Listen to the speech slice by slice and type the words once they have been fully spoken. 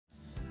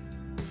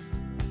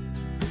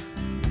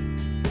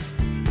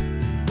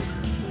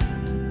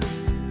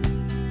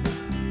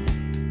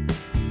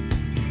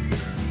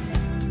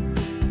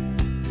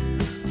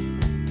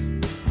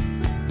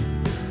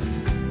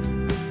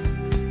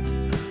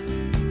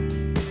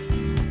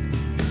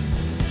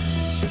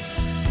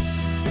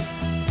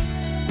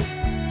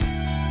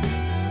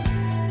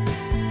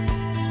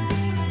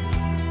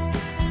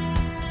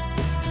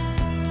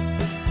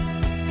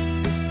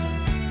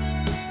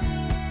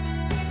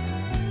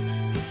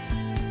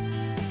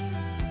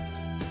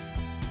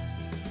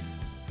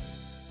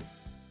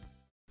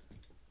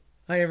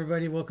Hi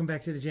everybody, welcome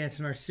back to the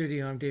Jansen Art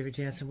Studio. I'm David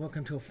Jansen.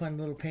 Welcome to a fun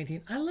little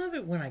painting. I love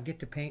it when I get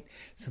to paint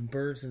some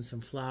birds and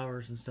some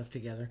flowers and stuff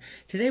together.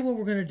 Today what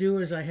we're going to do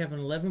is I have an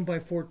 11 by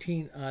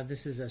 14,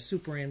 this is a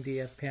super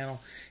MDF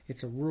panel.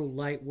 It's a real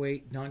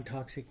lightweight,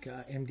 non-toxic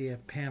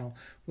MDF panel,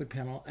 wood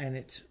panel, and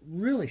it's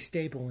really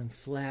stable and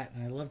flat,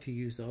 and I love to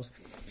use those.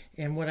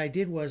 And what I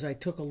did was I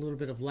took a little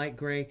bit of light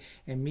gray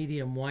and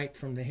medium white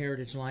from the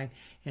Heritage line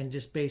and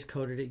just base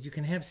coated it. You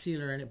can have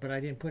sealer in it, but I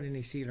didn't put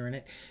any sealer in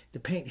it. The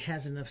paint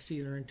has enough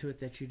sealer into it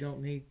that you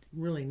don't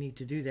really need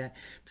to do that.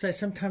 Besides,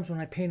 sometimes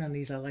when I paint on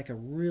these, I like a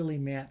really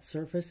matte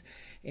surface,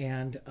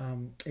 and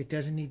it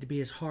doesn't need to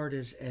be as hard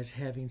as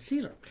having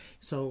sealer.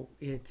 So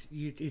it's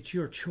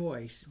your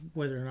choice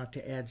whether or not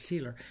to add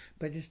sealer,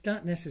 but it's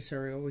not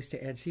necessary always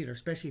to add sealer,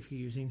 especially if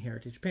you're using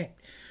Heritage paint.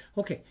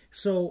 Okay,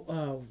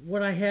 so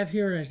what I have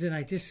here is that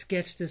I just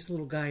sketched this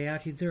little guy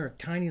out. They're a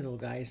tiny little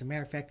guy. As a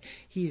matter of fact,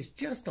 he is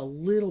just a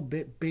little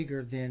bit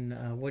bigger than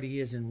what he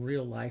is in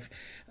real life.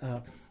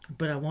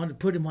 But I wanted to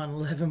put him on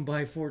 11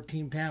 by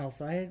 14 panel,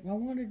 so I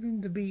wanted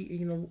him to be,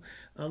 you know,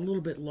 a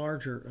little bit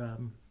larger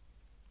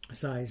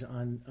size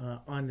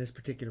on this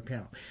particular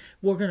panel.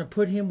 We're going to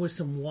put him with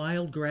some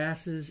wild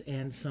grasses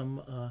and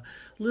some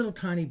little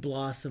tiny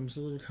blossoms,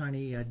 little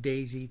tiny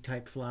daisy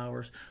type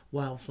flowers,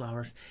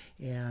 wildflowers,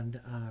 and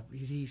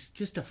he's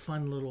just a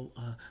fun little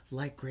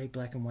light gray,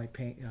 black and white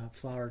paint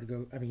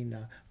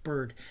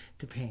bird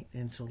to paint.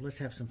 And so let's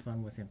have some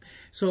fun with him.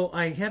 So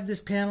I have this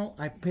panel.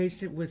 I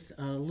pasted it with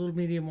a little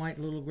medium white,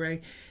 a little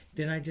gray.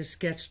 Then I just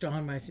sketched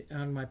on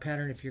my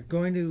pattern. If you're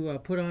going to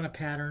put on a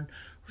pattern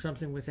or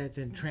something with that,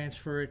 then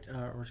transfer it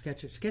or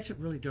sketch it. Sketch it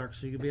really dark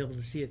so you'll be able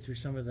to see it through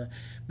some of the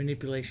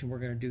manipulation we're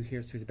going to do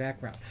here through the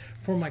background.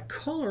 For my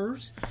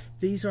colors,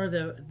 these are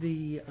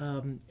the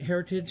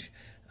Heritage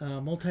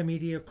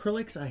multimedia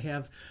acrylics. I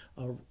have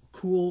a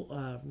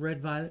cool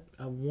red violet,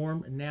 a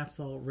warm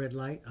naphthol red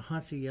light, a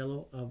Hansa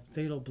yellow, a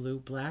phthalo blue,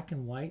 black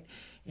and white,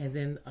 and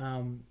then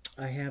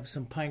I have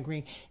some pine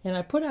green, and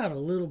I put out a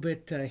little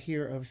bit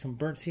here of some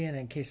burnt sienna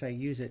in case I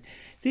use it.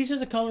 These are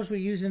the colors we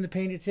use in the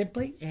Paint It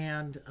Simply,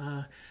 and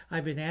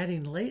I've been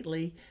adding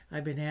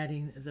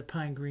the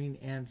pine green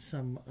and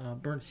some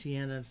burnt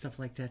sienna and stuff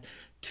like that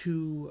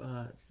to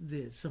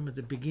some of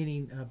the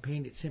beginning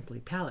Paint It Simply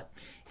palette,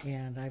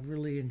 and I've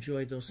really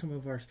enjoyed those.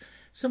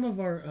 Some of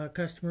our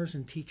customers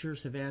and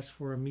teachers have asked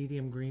for a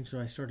medium green, so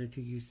I started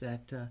to use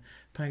that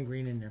pine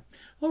green in there.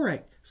 All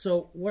right,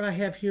 so what I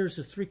have here is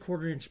a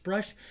 3/4 inch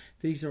brush.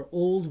 These are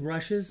old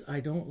brushes. I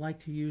don't like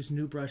to use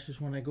new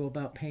brushes when I go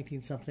about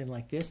painting something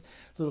like this.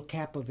 Little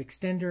cap of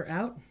extender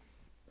out,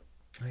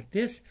 like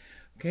this.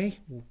 Okay,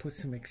 we'll put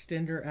some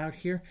extender out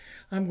here.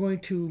 I'm going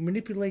to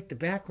manipulate the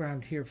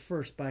background here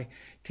first by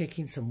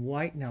taking some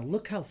white. Now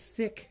look how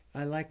thick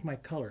I like my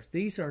colors.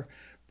 These are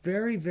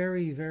very,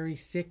 very, very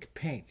thick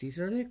paints. These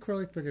are the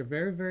acrylic, but they're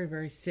very, very,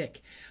 very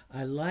thick.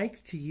 I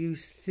like to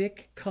use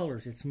thick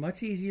colors. It's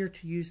much easier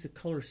to use the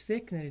colors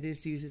thick than it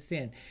is to use it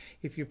thin.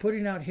 If you're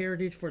putting out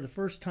Heritage for the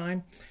first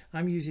time,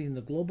 I'm using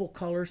the global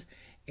colors.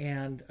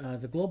 And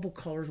the global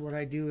colors, what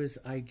I do is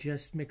I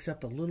just mix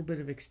up a little bit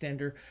of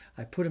extender.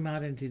 I put them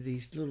out into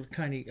these little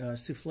tiny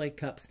souffle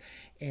cups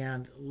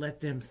and let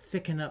them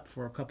thicken up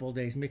for a couple of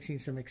days, mixing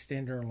some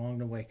extender along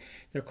the way.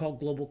 They're called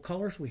global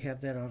colors. We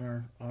have that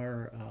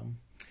on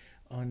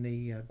on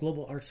the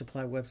Global Art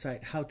Supply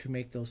website, how to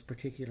make those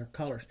particular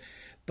colors.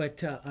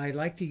 But I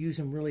like to use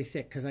them really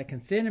thick because I can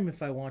thin them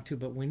if I want to,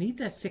 but we need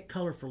that thick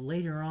color for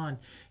later on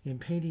in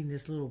painting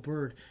this little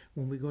bird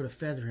when we go to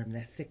feather him.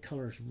 That thick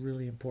color is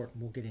really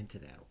important. We'll get into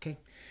that, okay?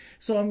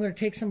 So I'm going to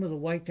take some of the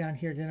white down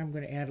here, then I'm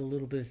going to add a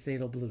little bit of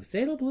phthalo blue.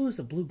 Phthalo blue is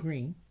a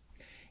blue-green.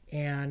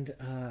 And,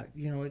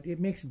 you know, it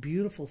makes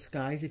beautiful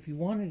skies. If you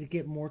wanted to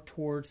get more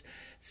towards,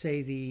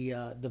 say,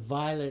 the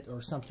violet or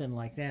something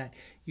like that,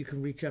 you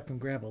can reach up and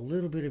grab a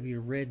little bit of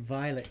your red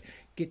violet,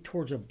 get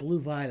towards a blue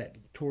violet,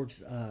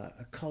 towards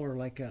a color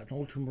like an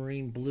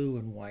ultramarine blue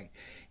and white.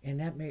 And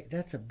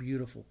that's a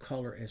beautiful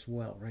color as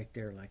well, right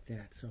there like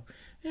that. So,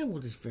 and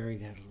we'll just vary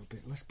that a little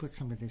bit. Let's put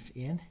some of this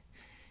in.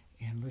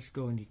 And let's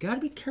go. And you got to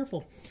be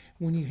careful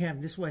when you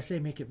have, this is why I say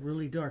make it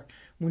really dark.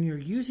 When you're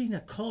using a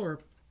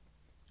color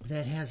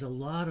that has a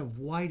lot of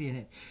white in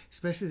it,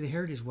 especially the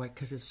Heritage white,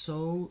 because it's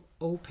so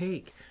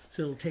opaque,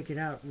 so it'll take it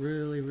out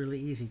really,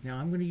 really easy. Now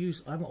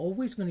I'm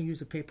always going to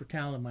use a paper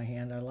towel in my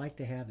hand. I like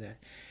to have that.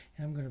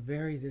 And I'm going to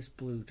vary this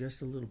blue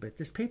just a little bit.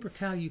 This paper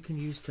towel you can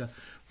use to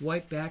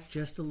wipe back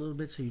just a little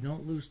bit so you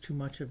don't lose too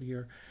much of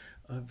your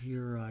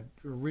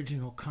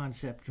original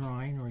concept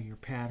drawing or your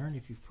pattern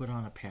if you've put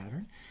on a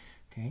pattern.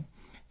 Okay,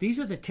 these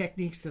are the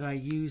techniques that I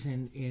use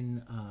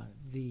in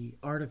the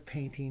art of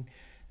painting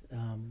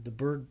the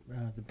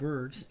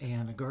birds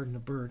and a garden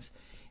of birds,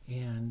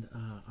 and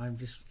I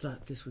just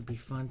thought this would be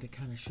fun to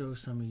kind of show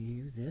some of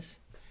you this.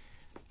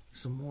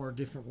 some more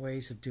different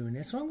ways of doing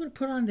this. So I'm going to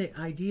put on the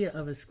idea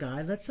of a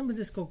sky. Let some of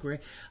this go gray.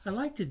 I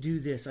like to do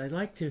this. I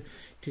like to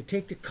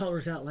take the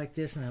colors out like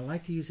this, and I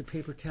like to use a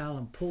paper towel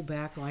and pull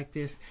back like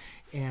this.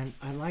 And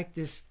I like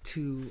this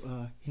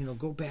to,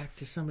 go back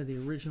to some of the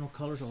original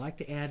colors. I like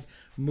to add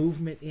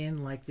movement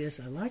in like this.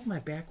 I like my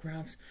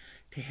backgrounds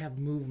to have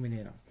movement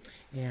in them.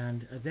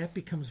 And that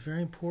becomes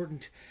very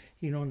important,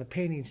 in the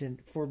paintings. And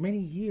for many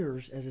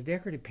years, as a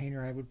decorative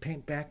painter, I would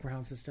paint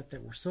backgrounds and stuff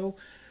that were so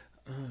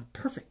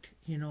perfect,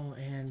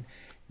 and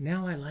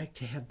now I like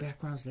to have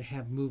backgrounds that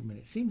have movement.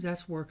 It seems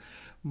that's where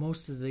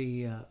most of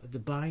the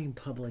buying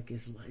public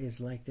is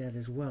like that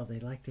as well. They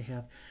like to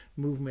have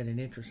movement and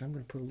interest. I'm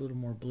going to put a little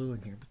more blue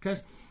in here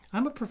because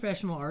I'm a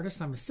professional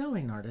artist. I'm a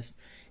selling artist,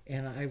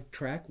 and I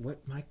track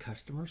what my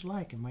customers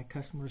like. And my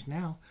customers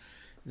now,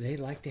 they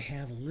like to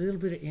have a little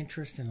bit of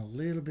interest and a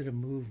little bit of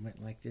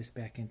movement like this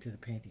back into the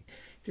painting.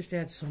 Just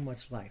adds so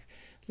much life.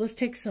 Let's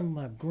take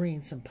some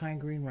green, some pine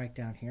green right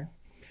down here.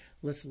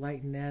 Let's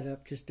lighten that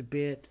up just a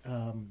bit.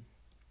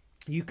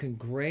 You can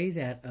gray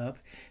that up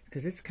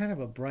because it's kind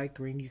of a bright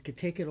green. You could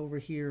take it over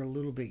here a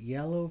little bit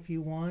yellow if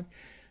you want.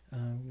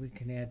 We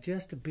can add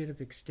just a bit of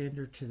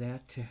extender to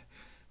that to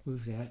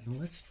move that. And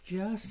let's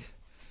just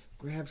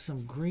grab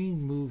some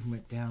green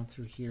movement down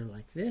through here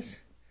like this.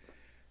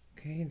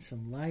 Okay, and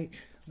some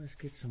light. Let's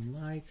get some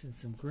lights and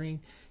some green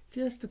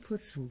just to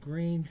put some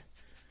green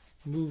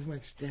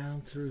movements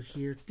down through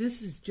here.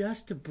 This is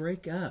just to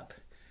break up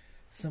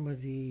some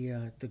of the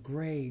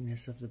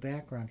grayness of the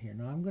background here.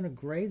 Now I'm going to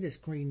gray this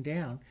green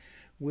down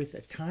with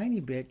a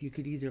tiny bit. You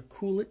could either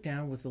cool it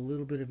down with a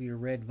little bit of your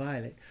red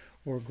violet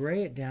or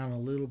gray it down a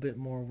little bit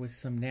more with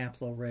some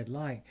naphtha red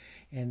light,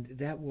 and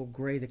that will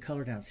gray the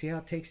color down. See how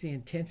it takes the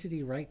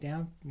intensity right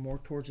down more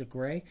towards a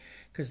gray?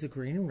 Because the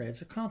green and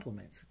reds are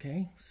complements,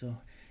 okay? So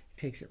it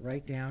takes it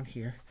right down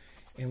here.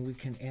 And we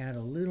can add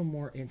a little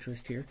more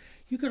interest here.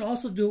 You could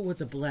also do it with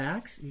the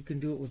blacks. You can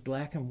do it with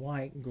black and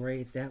white and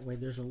gray it that way.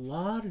 There's a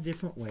lot of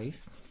different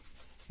ways,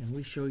 and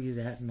we show you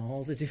that in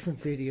all the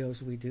different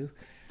videos we do.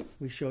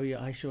 I show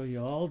you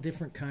all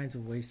different kinds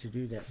of ways to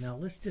do that. Now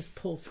let's just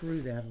pull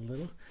through that a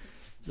little.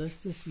 Let's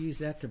just use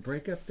that to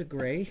break up the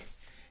gray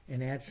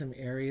and add some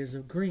areas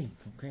of green.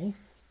 Okay.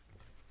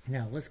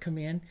 Now let's come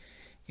in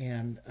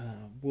and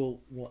we'll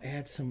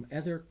add some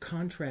other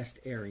contrast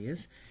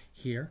areas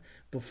here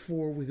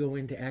before we go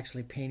into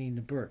actually painting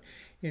the bird.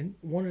 And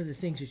one of the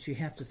things that you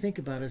have to think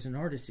about as an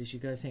artist is you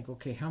got to think,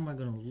 okay, how am I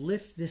going to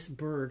lift this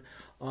bird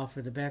off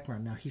of the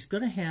background? Now he's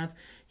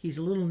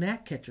a little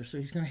gnatcatcher, so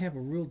he's going to have a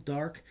real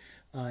dark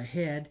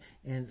head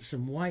and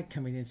some white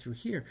coming in through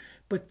here.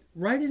 But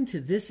right into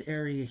this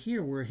area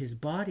here where his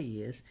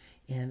body is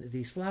and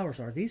these flowers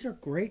are, these are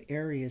great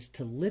areas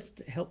to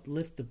help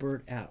lift the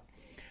bird out.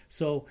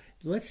 So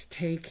let's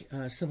take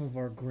some of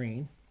our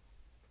green,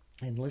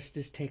 and let's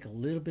just take a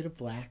little bit of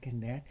black in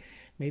that,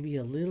 maybe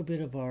a little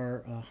bit of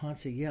our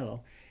Hansa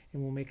yellow,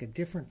 and we'll make a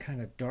different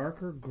kind of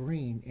darker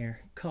green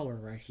color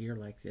right here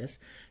like this.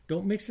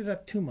 Don't mix it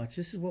up too much.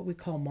 This is what we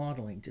call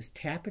modeling. Just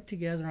tap it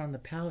together on the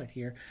palette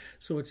here,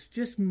 so it's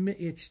just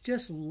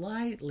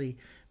lightly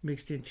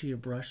mixed into your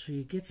brush, so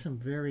you get some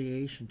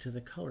variation to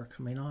the color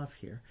coming off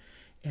here.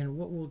 And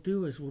what we'll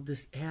do is we'll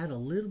just add a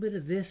little bit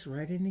of this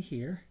right into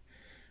here.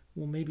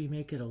 We'll maybe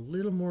make it a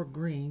little more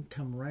green,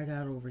 come right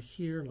out over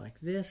here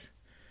like this.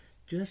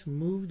 Just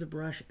move the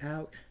brush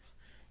out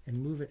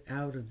and move it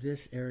out of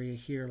this area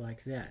here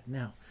like that.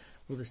 Now,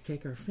 we'll just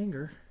take our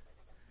finger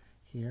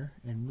here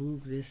and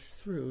move this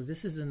through.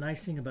 This is the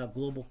nice thing about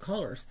global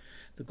colors.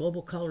 The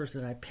global colors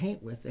that I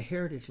paint with, the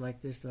heritage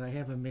like this that I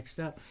haven't mixed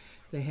up,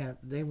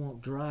 they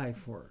won't dry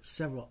for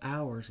several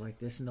hours like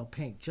this, and they'll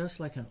paint just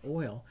like an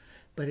oil,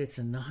 but it's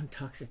a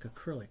non-toxic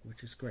acrylic,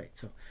 which is great.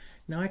 So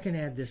now I can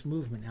add this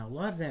movement. Now a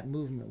lot of that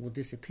movement will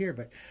disappear,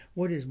 but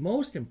what is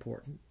most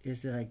important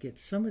is that I get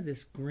some of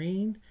this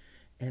green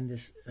and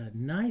this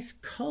nice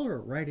color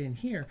right in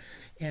here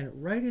and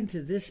right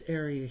into this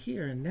area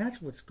here, and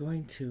that's what's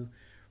going to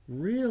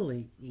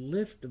really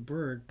lift the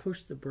bird,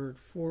 push the bird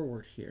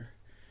forward here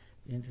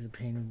into the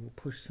painting. We'll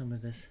push some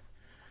of this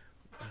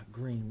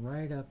green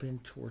right up in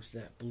towards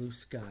that blue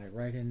sky,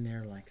 right in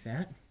there like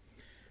that.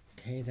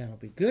 Okay, that'll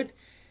be good.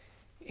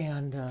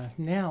 And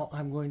now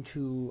I'm going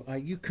to,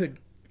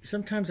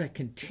 sometimes I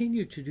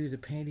continue to do the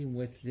painting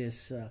with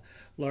this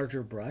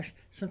larger brush.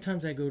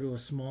 Sometimes I go to a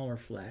smaller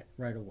flat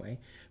right away.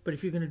 But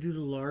if you're going to do the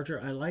larger,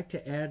 I like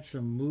to add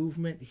some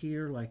movement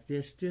here like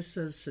this, just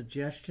as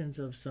suggestions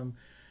of some,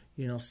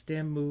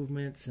 stem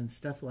movements and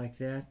stuff like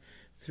that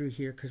through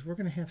here, because we're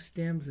going to have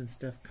stems and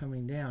stuff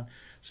coming down.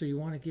 So you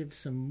want to give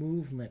some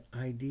movement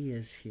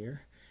ideas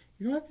here.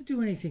 You don't have to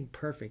do anything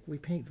perfect. We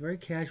paint very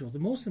casual. The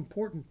most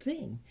important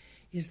thing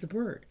is the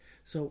bird.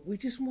 So we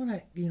just want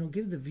to,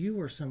 give the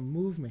viewer some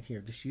movement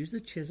here. Just use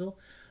the chisel,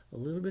 a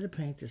little bit of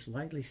paint, just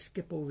lightly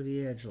skip over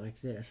the edge like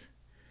this.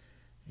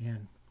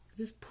 And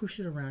just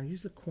push it around.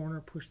 Use the corner,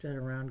 push that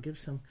around. Give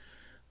some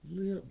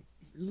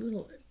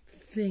little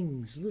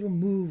things, little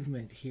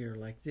movement here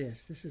like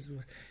this. This is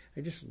what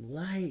I just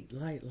light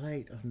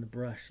on the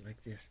brush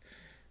like this.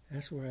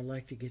 That's where I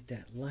like to get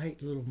that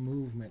light little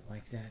movement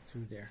like that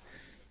through there.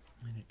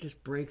 And it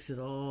just breaks it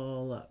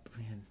all up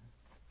and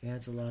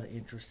adds a lot of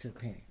interest to the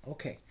painting.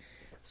 Okay,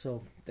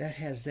 so that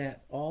has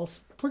that all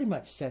pretty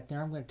much set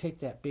there. I'm going to take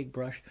that big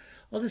brush.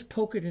 I'll just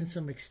poke it in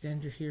some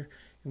extender here,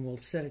 and we'll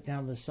set it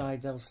down the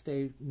side. That'll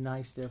stay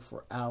nice there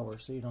for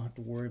hours, so you don't have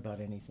to worry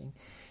about anything.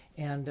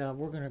 And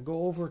we're going to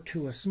go over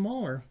to a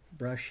smaller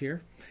brush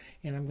here,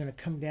 and I'm going to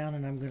come down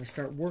and I'm going to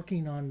start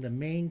working on the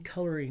main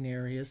coloring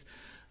areas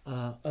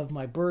of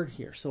my bird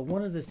here. So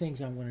one of the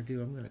things I'm going to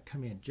do, I'm going to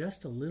come in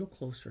just a little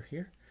closer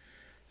here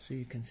so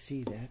you can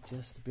see that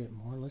just a bit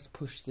more. Let's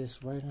push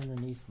this right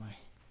underneath my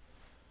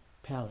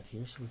palette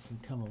here so we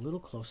can come a little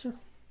closer.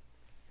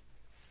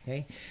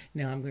 Okay,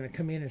 now I'm going to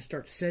come in and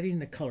start setting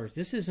the colors.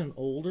 This is an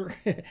older,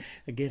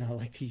 again, I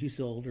like to use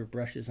the older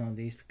brushes on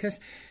these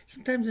because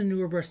sometimes a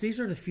newer brush, these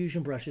are the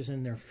fusion brushes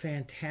and they're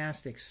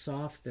fantastic,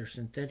 soft, they're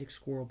synthetic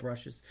squirrel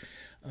brushes.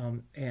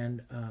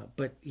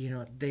 But you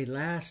know, they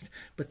last,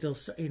 but they'll,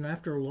 you know,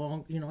 after a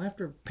long, you know,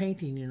 after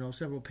painting, you know,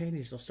 several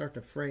paintings, they'll start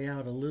to fray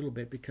out a little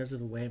bit because of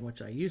the way in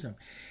which I use them.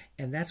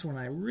 And that's when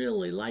I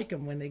really like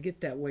them, when they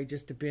get that way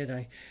just a bit.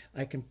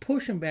 I can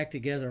push them back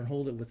together and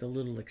hold it with a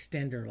little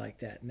extender like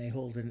that, and they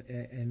hold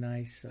a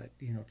nice,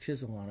 you know,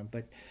 chisel on them.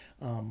 But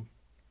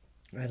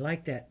I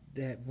like that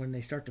when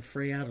they start to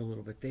fray out a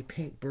little bit, they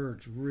paint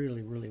birds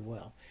really, really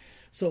well.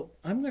 So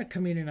I'm going to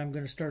come in and I'm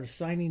going to start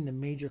assigning the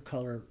major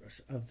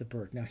colors of the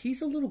bird. Now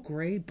he's a little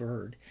gray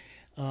bird,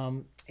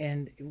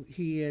 and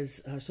he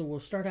is, so we'll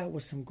start out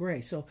with some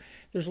gray. So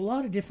there's a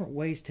lot of different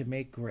ways to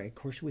make gray. Of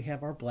course, we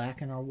have our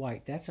black and our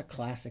white. That's a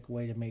classic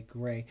way to make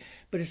gray,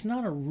 but it's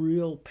not a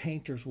real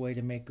painter's way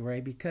to make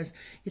gray because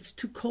it's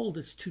too cold,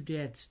 it's too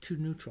dead, it's too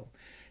neutral.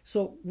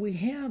 So we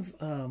have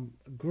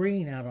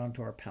green out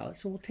onto our palette,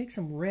 so we'll take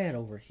some red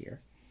over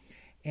here.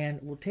 And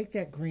we'll take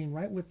that green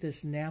right with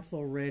this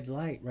naphtha red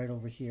light right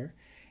over here.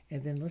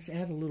 And then let's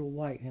add a little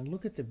white. And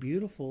look at the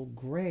beautiful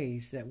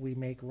grays that we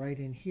make right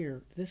in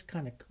here, this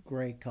kind of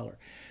gray color.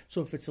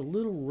 So if it's a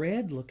little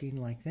red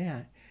looking like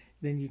that,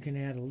 then you can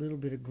add a little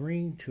bit of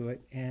green to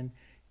it and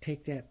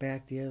take that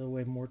back the other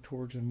way more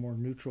towards a more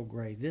neutral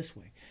gray this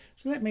way.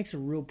 So that makes a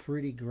real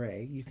pretty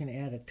gray. You can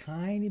add a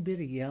tiny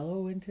bit of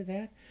yellow into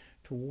that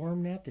to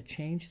warm that, to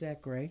change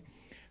that gray.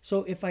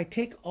 So if I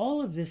take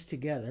all of this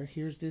together,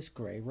 here's this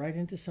gray, right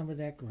into some of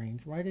that green,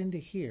 right into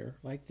here,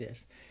 like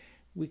this.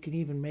 We can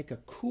even make a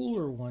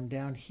cooler one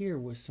down here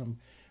with some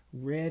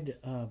red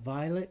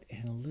violet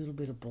and a little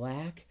bit of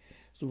black.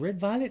 So red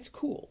violet's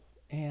cool,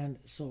 and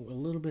so a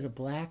little bit of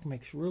black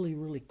makes really,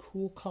 really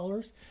cool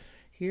colors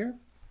here.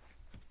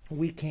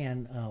 We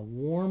can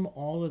warm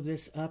all of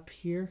this up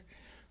here.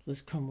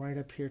 Let's come right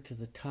up here to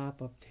the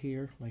top up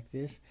here like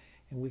this,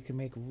 and we can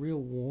make real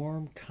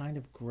warm kind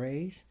of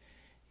grays.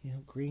 You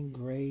know, green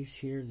grays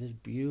here, this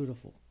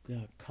beautiful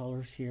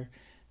colors here.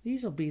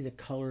 These will be the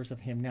colors of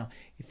him. Now,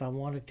 if I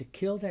wanted to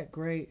kill that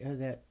gray,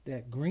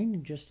 that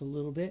green just a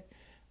little bit,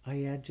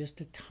 I add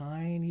just a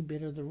tiny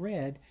bit of the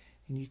red,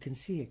 and you can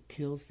see it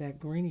kills that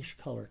greenish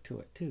color to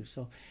it too.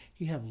 So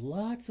you have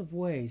lots of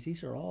ways.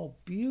 These are all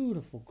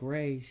beautiful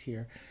grays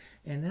here,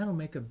 and that'll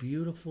make a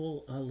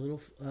beautiful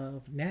little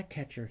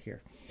gnatcatcher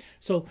here.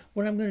 So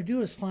what I'm going to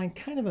do is find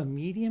kind of a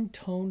medium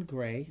toned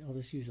gray. I'll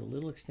just use a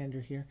little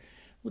extender here.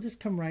 We'll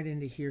just come right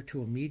into here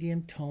to a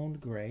medium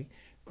toned gray.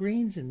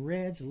 Greens and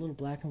reds, a little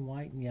black and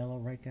white and yellow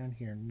right down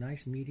here.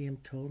 Nice medium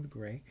toned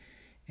gray.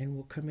 And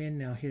we'll come in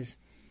now. His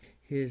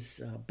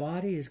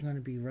body is going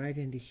to be right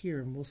into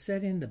here, and we'll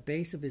set in the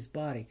base of his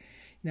body.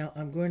 Now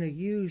I'm going to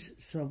use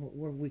some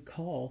what we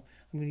call,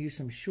 I'm going to use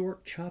some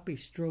short choppy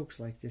strokes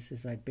like this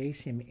as I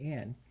base him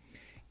in.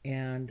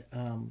 And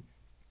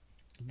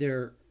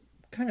they're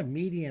kind of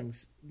medium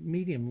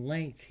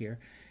length here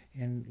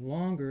and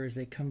longer as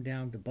they come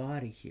down the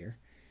body here.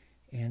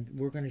 And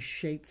we're going to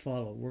shape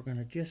follow. We're going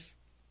to just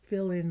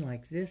fill in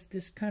like this,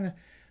 kind of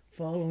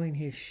following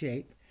his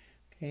shape.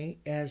 Okay,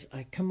 as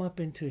I come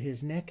up into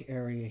his neck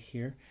area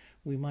here,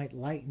 we might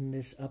lighten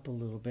this up a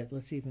little bit.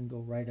 Let's even go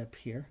right up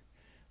here.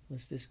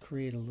 Let's just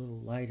create a little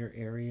lighter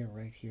area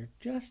right here,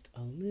 just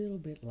a little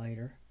bit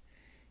lighter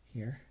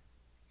here.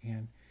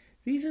 And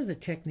these are the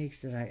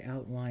techniques that I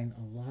outline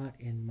a lot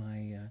in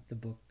my the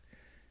book,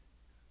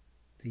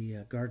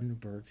 The Garden of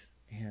Birds,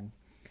 and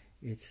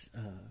it's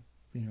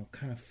you know,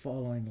 kind of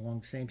following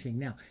along the same thing.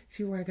 Now,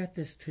 see where I got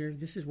this here?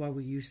 This is why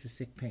we use the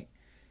thick paint.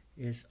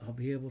 Is I'll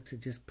be able to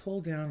just pull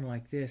down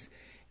like this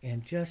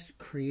and just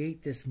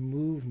create this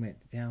movement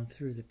down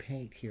through the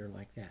paint here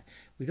like that.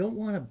 We don't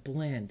want to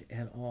blend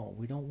at all.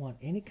 We don't want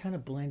any kind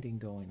of blending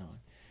going on.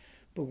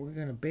 But we're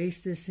going to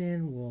base this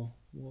in. We'll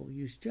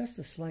use just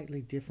a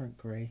slightly different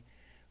gray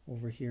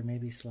over here.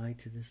 Maybe slide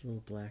to this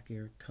little black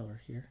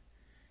color here.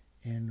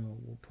 And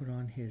we'll put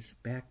on his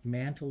back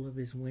mantle of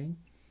his wing,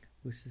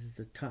 which is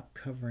the top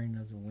covering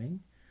of the wing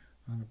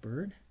on a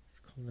bird. It's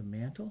called the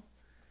mantle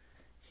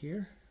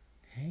here.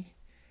 Okay,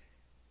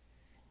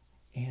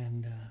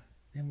 and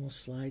then we'll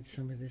slide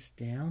some of this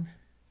down,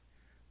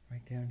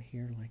 right down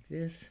here like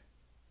this,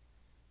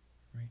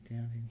 right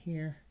down in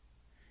here,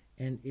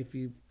 And if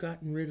you've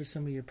gotten rid of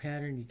some of your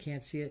pattern, you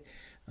can't see it,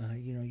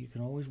 you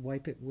can always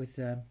wipe it with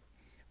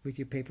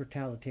your paper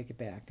towel to take it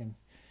back. And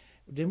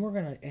then we're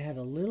going to add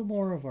a little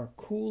more of our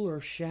cooler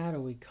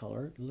shadowy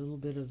color, a little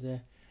bit of the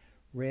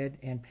red.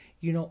 And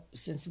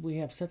since we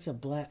have such a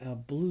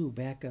blue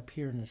back up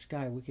here in the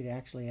sky, we could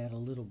actually add a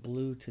little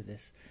blue to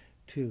this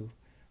too,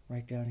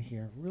 right down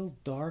here. Real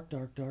dark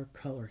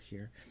color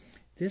here.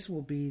 This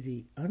will be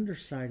the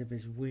underside of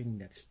his wing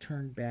that's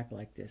turned back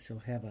like this. He'll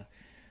have a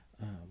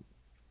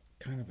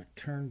kind of a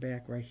turn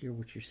back right here,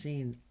 which you're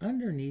seeing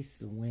underneath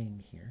the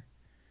wing here.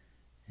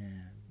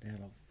 And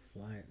that'll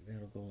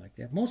go like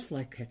that. Most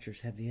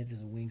flycatchers have the end of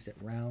the wings that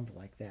round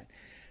like that.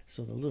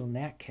 So the little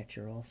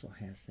gnatcatcher also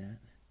has that.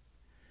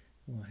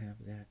 We'll have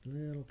that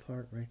little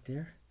part right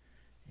there.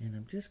 And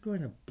I'm just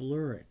going to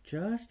blur it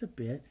just a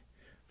bit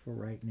for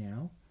right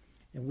now.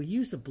 And we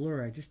use a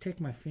blur. I just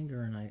take my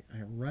finger and I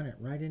run it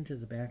right into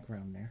the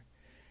background there.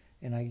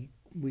 And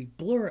we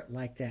blur it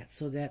like that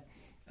so that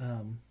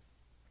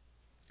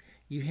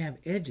you have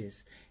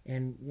edges.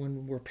 And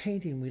when we're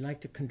painting, we like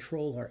to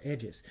control our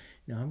edges.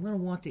 Now I'm going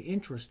to want the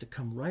interest to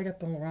come right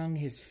up along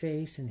his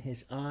face and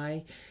his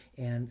eye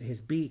and his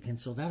beak. And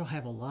so that'll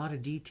have a lot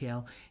of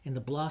detail. And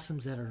the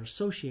blossoms that are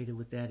associated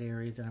with that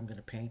area that I'm going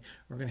to paint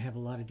are going to have a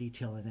lot of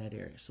detail in that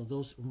area. So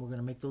we're going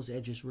to make those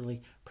edges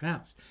really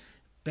pronounced.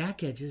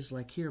 Back edges,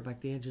 like here, like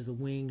the edge of the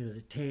wing or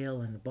the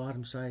tail and the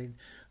bottom side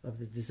of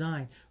the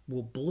design,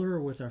 will blur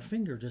with our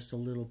finger just a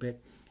little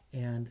bit,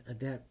 and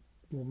that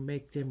will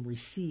make them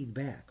recede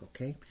back,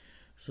 okay?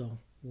 So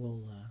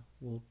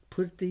we'll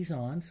put these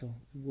on. So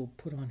we'll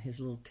put on his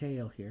little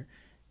tail here,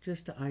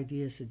 just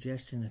a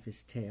suggestion of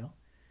his tail.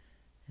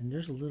 And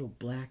there's a little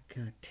black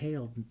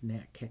tailed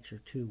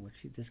gnatcatcher too,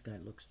 which this guy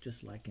looks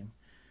just like him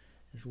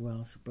as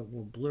well. So, but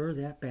we'll blur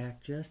that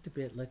back just a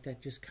bit, let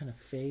that just kind of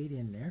fade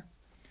in there.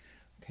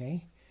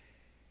 Okay,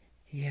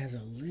 he has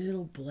a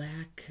little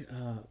black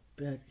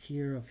bit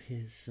here of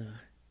his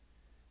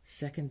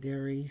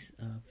secondary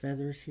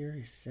feathers here,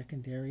 his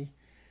secondary.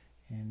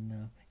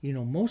 And,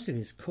 most of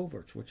his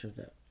coverts, which are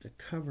the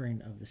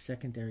covering of the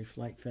secondary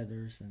flight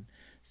feathers and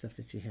stuff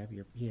that you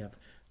have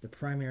the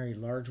primary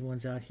large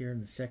ones out here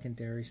and the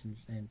secondaries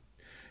and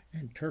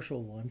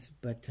tertial ones.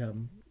 But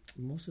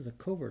most of the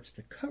coverts,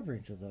 the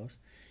coverings of those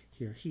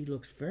here, he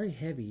looks very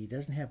heavy. He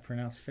doesn't have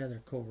pronounced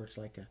feather coverts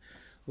like a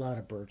lot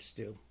of birds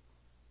do.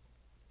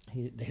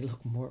 They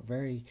look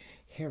very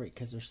hairy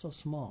because they're so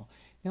small.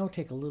 Now we'll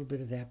take a little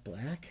bit of that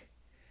black,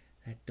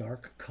 that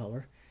dark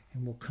color,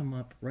 and we'll come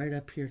up right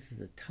up here to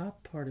the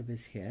top part of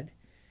his head.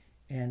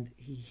 And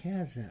he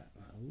has a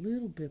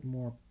little bit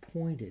more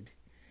pointed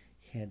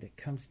head that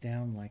comes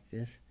down like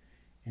this.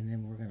 And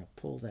then we're going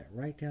to pull that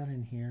right down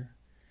in here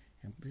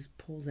and just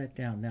pull that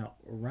down. Now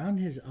around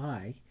his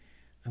eye,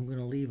 I'm going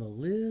to leave a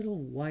little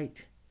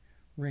white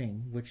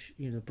ring, which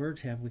the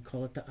birds have. We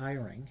call it the eye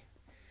ring.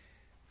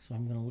 So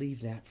I'm going to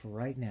leave that for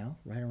right now,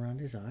 right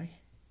around his eye.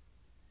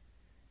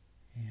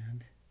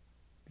 And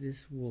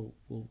this will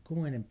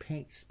go in and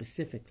paint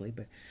specifically,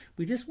 but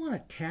we just want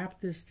to tap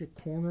the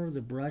corner of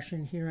the brush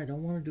in here. I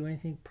don't want to do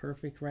anything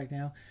perfect right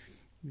now.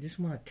 I just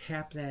want to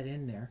tap that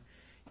in there.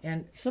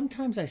 And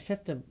sometimes I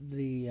set the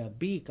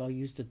beak. I'll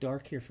use the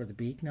dark here for the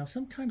beak. Now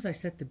sometimes I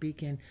set the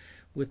beak in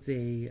with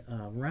a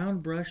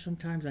round brush.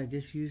 Sometimes I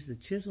just use the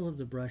chisel of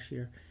the brush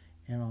here,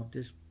 and I'll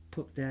just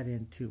put that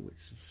in too.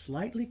 It's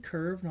slightly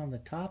curved on the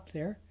top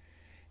there,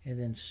 and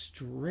then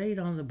straight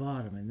on the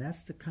bottom. And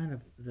that's the kind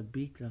of the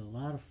beak that a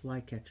lot of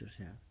flycatchers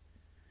have.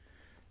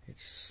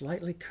 It's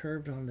slightly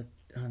curved on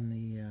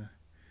the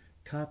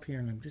top here,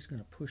 and I'm just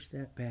going to push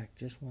that back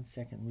just 1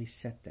 second.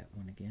 Reset that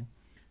one again.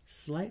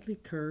 Slightly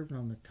curved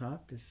on the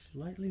top, to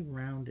slightly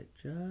round it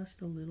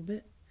just a little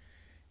bit,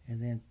 and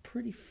then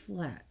pretty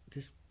flat.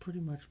 Just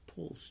pretty much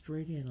pull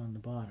straight in on the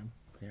bottom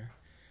there.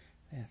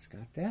 That's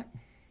got that.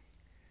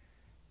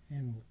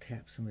 And we'll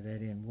tap some of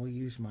that in. We'll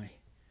use my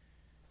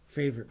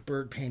favorite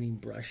bird painting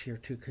brush here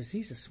too, because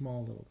he's a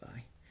small little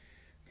guy.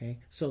 Okay,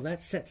 so that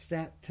sets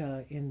that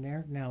in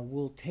there. Now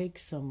we'll take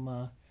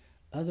some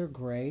other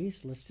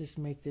grays. Let's just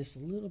make this a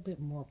little bit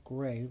more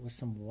gray with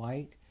some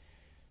white.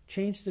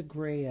 Change the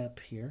gray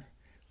up here.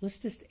 Let's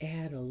just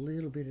add a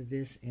little bit of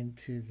this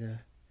into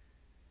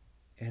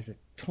as a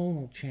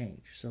tonal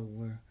change. So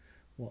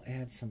we'll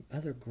add some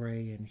other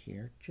gray in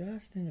here,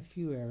 just in a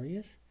few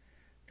areas,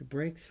 to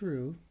break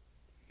through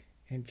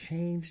and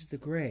change the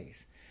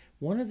grays.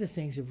 One of the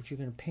things if you're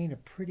going to paint a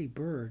pretty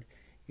bird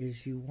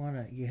is you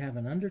have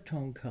an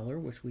undertone color,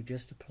 which we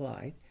just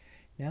applied.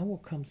 Now we'll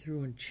come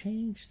through and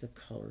change the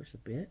colors a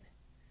bit.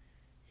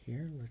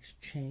 Here, let's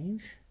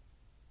change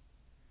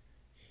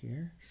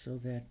here so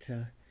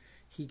that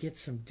he gets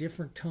some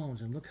different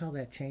tones, and look how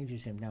that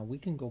changes him. Now we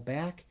can go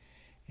back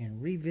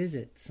and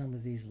revisit some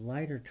of these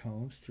lighter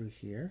tones through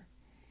here.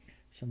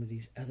 Some of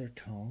these other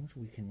tones,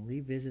 we can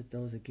revisit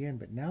those again.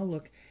 But now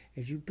look,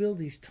 as you build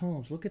these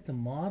tones, look at the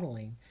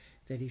modeling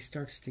that he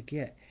starts to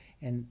get.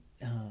 And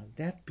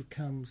that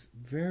becomes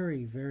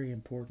very, very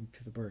important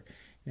to the bird.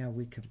 Now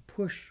we can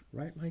push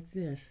right like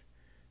this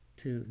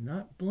to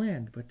not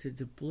blend, but to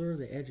blur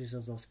the edges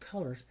of those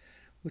colors,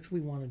 which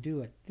we want to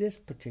do at this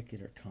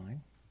particular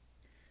time.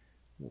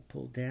 We'll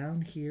pull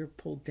down here,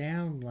 pull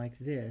down like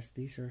this.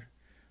 These are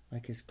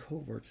like his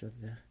coverts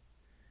of the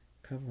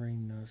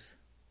covering those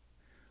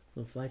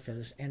little fly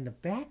feathers. And the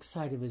back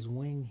side of his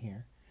wing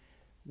here,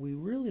 we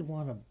really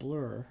want to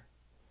blur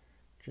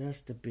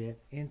just a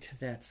bit into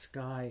that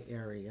sky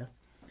area,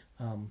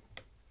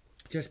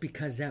 just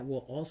because that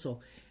will also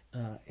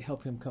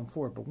help him come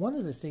forward. But one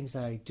of the things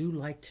that I do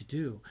like to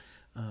do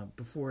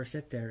before I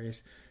sit there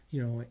is,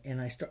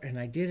 and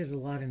I did it a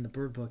lot in the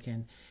bird book,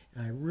 and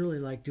I really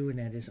like doing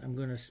that, is I'm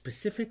going to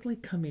specifically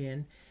come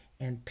in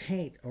and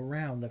paint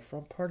around the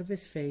front part of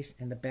his face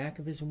and the back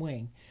of his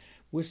wing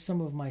with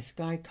some of my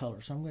sky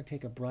color. So I'm going to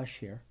take a brush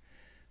here,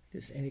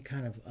 just any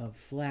kind of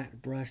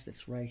flat brush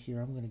that's right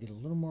here. I'm going to get a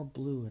little more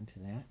blue into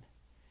that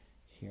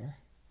here.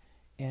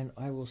 And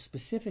I will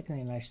specifically,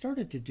 and I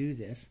started to do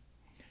this,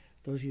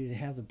 those of you that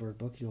have the bird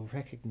book, you'll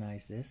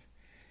recognize this.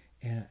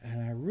 And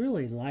I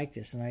really like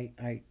this, and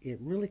it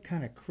really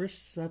kind of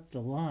crisps up the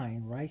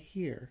line right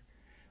here,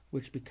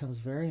 which becomes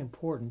very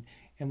important.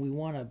 And we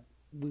want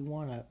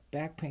to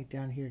back paint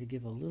down here to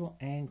give a little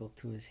angle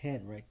to his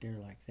head right there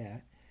like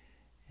that.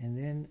 And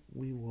then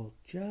we will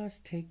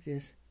just take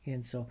this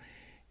in, so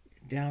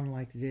down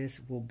like this.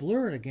 We'll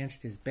blur it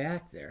against his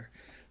back there,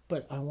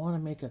 but I want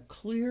to make a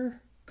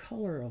clear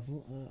color of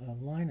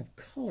a line of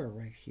color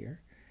right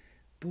here.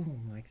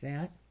 Boom, like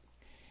that.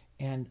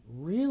 And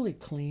really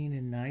clean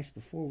and nice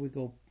before we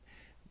go.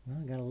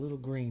 Well, I got a little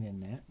green in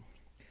that,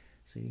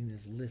 so you can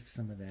just lift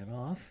some of that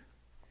off.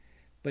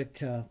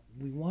 But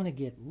we want to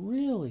get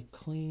really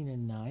clean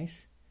and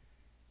nice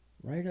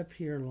right up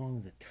here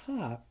along the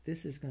top.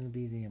 This is going to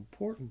be the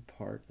important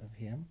part of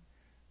him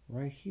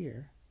right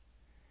here,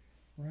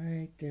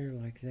 right there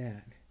like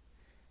that.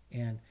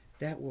 And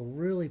that will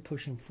really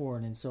push him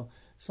forward. And so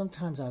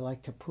sometimes I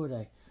like to put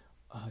a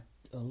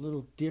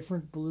little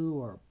different blue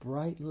or a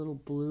bright little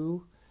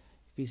blue.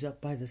 If he's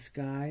up by the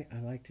sky,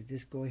 I like to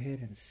just go ahead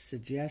and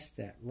suggest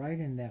that right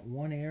in that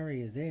one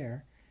area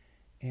there.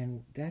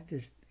 And that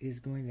just is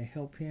going to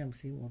help him.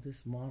 See, we'll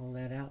just model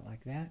that out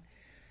like that.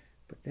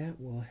 But that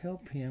will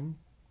help him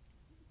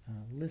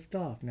lift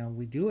off. Now,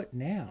 we do it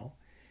now.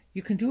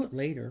 You can do it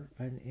later.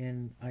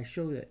 And I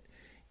show that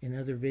in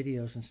other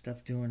videos and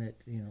stuff, doing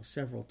it,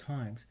 several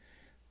times.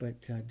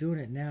 But doing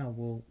it now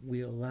will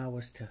allow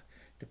us to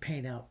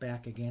paint out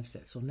back against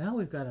that. So now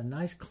we've got a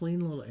nice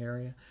clean little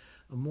area,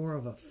 more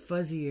of a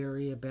fuzzy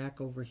area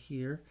back over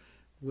here,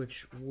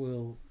 which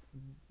will,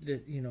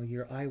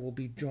 your eye will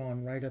be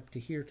drawn right up to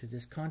here to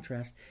this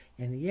contrast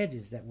and the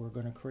edges that we're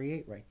going to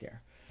create right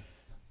there.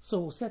 So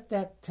we'll set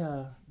that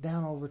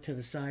down over to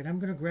the side. I'm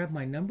going to grab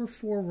my number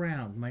 4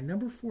 round. My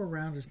number 4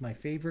 round is my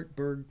favorite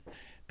bird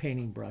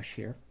painting brush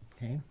here.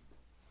 Okay,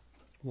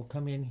 we'll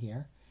come in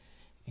here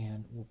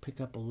and we'll pick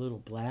up a little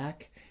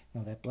black.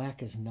 Now that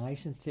black is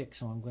nice and thick,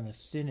 so I'm going to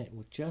thin it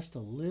with just a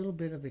little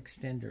bit of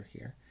extender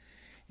here.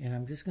 And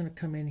I'm just going to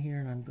come in here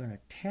and I'm going to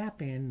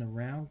tap in the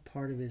round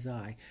part of his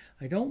eye.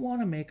 I don't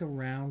want to make a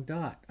round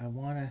dot. I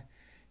want to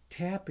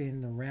tap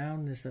in the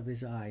roundness of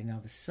his eye. Now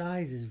the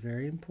size is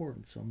very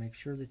important, so make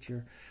sure that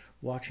you're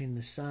watching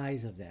the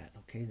size of that.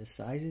 Okay, the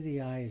size of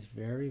the eye is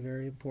very,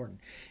 very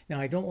important. Now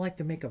I don't like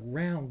to make a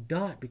round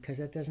dot because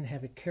that doesn't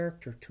have a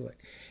character to it,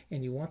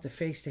 and you want the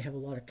face to have a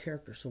lot of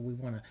character, so we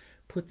want to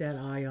put that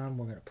eye on.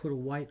 We're going to put a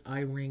white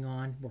eye ring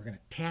on. We're going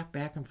to tap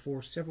back and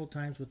forth several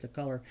times with the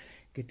color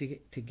to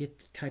get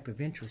the type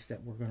of interest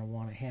that we're going to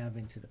want to have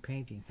into the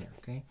painting here.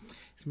 Okay,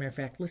 as a matter of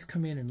fact, let's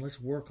come in and let's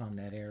work on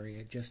that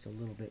area just a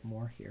little bit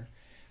more here.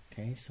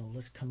 Okay, so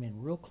let's come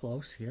in real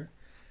close here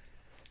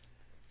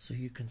so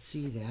you can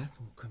see that.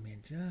 We'll come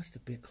in just a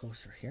bit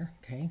closer here.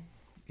 Okay,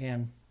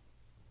 and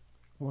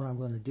what I'm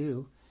going to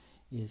do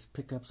is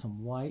pick up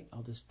some white.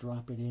 I'll just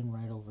drop it in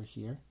right over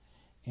here,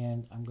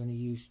 and I'm going to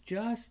use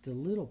just a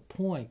little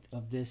point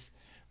of this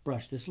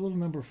brush. This little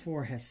number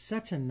 4 has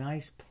such a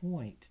nice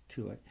point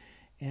to it,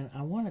 and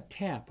I want to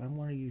tap. I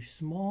want to use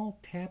small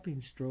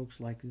tapping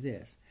strokes like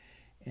this,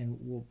 and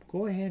we'll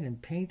go ahead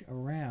and paint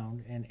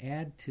around and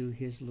add to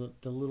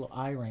the little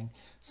eye ring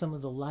some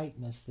of the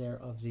lightness there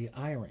of the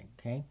eye ring.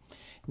 Okay,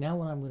 now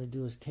what I'm going to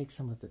do is take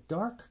some of the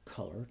dark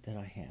color that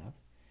I have,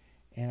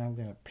 and I'm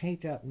going to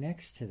paint up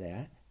next to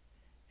that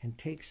and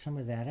take some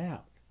of that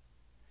out.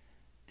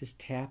 Just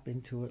tap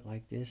into it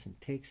like this and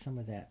take some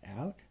of that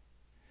out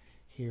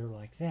here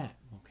like that.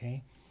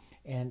 Okay,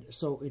 and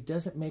so it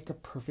doesn't make a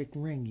perfect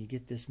ring. You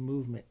get this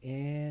movement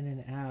in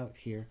and out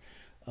here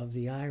of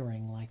the eye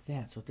ring like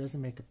that, so it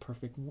doesn't make a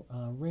perfect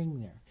ring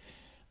there.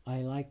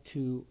 I like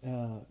to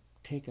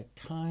take a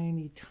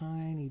tiny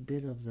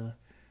bit of the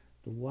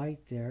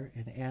white there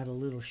and add a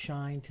little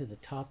shine to the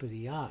top of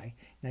the eye.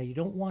 Now you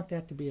don't want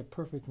that to be a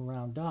perfect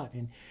round dot,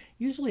 and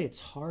usually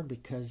it's hard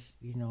because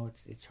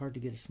it's hard to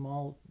get a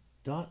small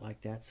dot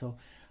like that. So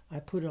I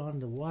put on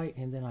the white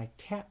and then I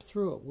tap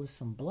through it with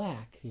some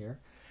black here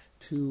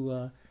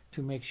to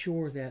make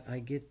sure that I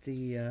get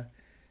the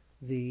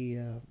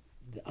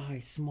eye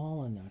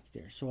small enough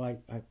there. So I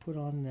put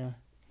on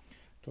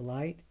the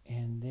light,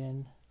 and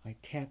then I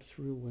tap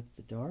through with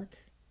the dark.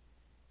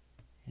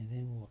 And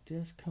then we'll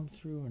just come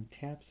through and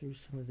tap through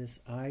some of this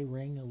eye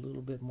ring a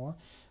little bit more.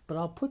 But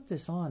I'll put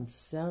this on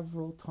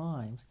several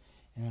times.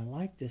 And I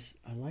like this.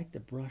 I like the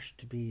brush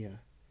to be a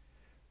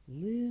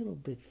little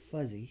bit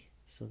fuzzy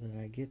so that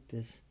I get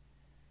this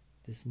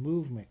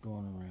movement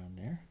going around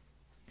there.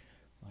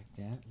 Like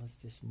that. Let's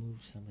just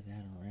move some of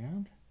that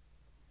around.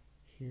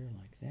 Here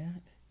like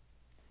that.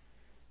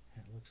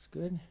 That looks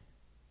good.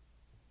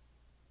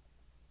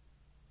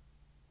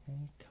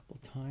 Okay, a couple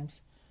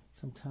times.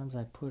 Sometimes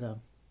I put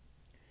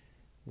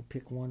we'll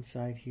pick one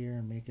side here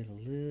and make it a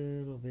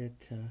little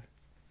bit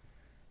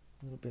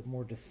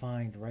more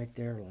defined right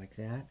there like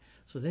that.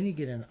 So then you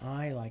get an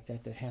eye like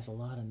that that has a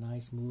lot of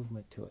nice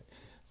movement to it.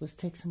 Let's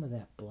take some of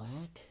that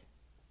black.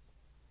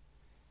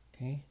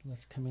 Okay,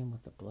 let's come in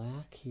with the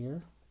black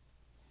here.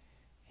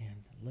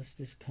 And let's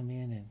just come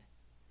in and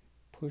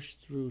push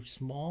through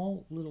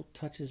small little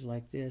touches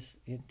like this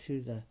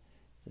into the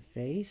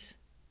face.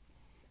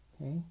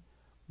 Okay,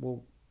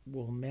 we'll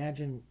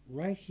imagine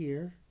right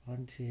here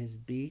onto his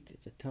beak,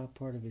 at the top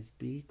part of his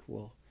beak,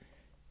 we'll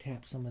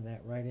tap some of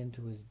that right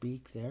into his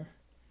beak there.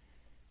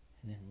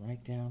 And then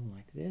right down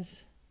like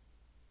this.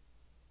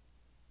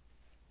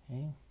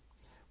 Okay,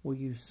 we'll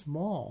use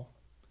small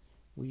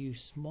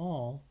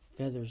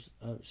feathers,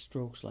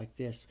 strokes like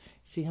this.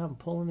 See how I'm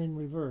pulling in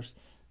reverse?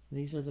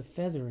 These are the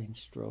feathering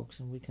strokes,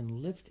 and we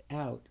can lift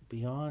out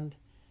beyond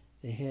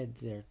the head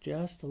there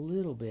just a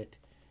little bit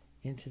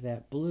into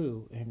that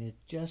blue, and it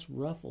just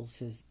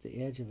ruffles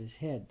the edge of his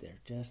head there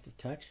just a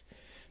touch,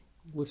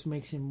 which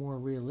makes him more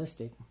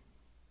realistic.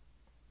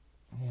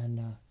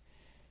 And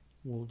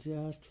we'll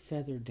just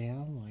feather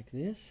down like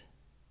this,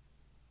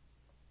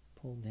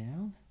 pull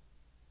down.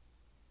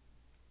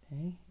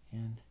 Okay,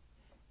 and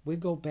we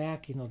go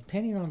back,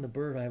 depending on the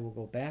bird, I will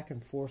go back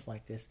and forth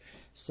like this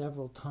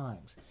several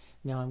times.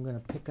 Now I'm going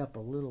to pick up a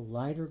little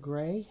lighter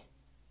gray.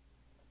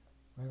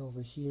 Right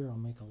over here, I'll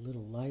make a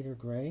little lighter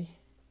gray.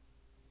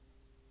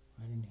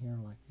 Right in here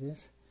like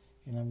this.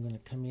 And I'm going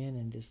to come in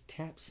and just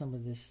tap some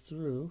of this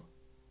through.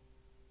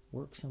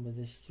 Work some of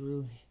this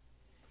through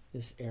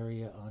this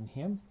area on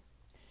him,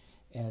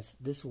 as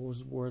this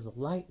was where the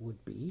light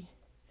would be.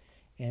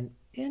 And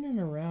in and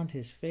around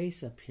his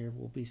face up here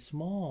will be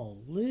small,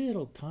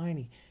 little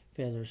tiny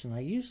feathers. And I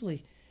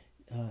usually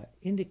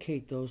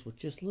indicate those with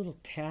just little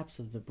taps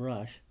of the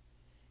brush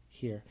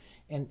here.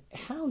 And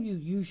how you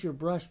use your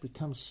brush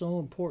becomes so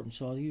important.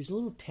 So I'll use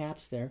little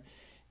taps there.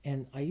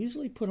 And I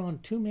usually put on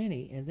too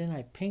many, and then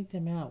I paint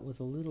them out with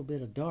a little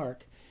bit of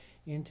dark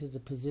into the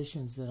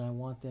positions that I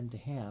want them to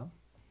have.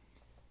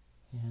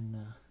 And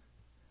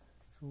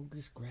so we'll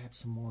just grab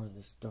some more of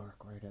this dark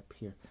right up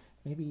here.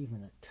 Maybe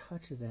even a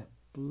touch of that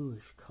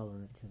bluish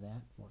color into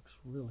that. Works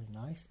really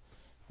nice.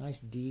 Nice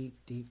deep,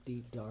 deep,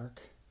 deep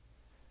dark.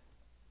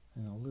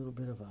 And a little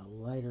bit of a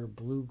lighter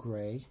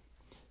blue-gray.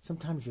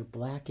 Sometimes your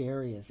black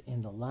areas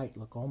in the light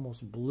look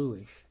almost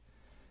bluish.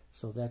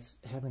 So that's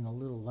having a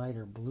little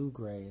lighter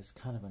blue-gray is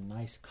kind of a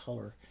nice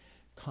color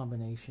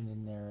combination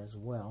in there as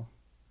well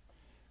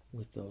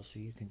with those. So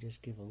you can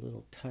just give a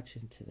little touch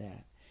into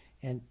that.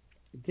 And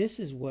this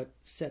is what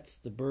sets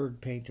the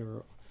bird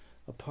painter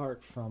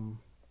apart from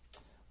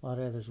a lot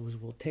of others, was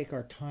we'll take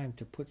our time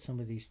to put some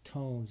of these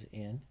tones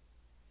in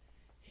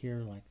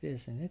here like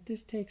this. And it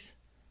just takes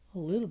a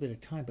little bit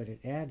of time, but it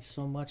adds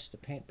so much to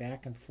paint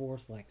back and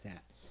forth like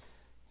that.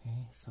 Okay,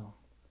 so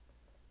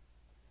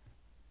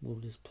we'll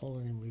just pull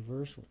it in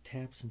reverse. We'll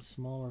tap some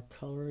smaller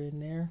color in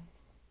there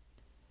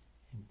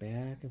and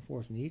back and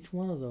forth. And each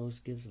one of those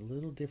gives a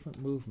little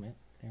different movement.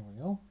 There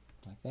we go,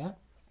 like that.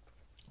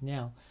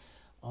 Now,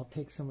 I'll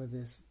take some of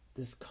this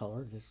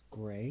color, this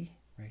gray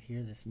right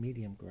here, this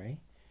medium gray,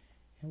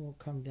 and we'll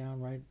come down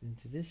right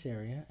into this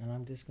area, and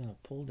I'm just going to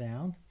pull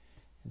down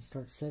and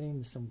start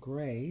setting some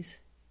grays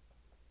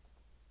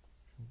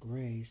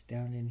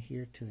down in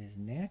here to his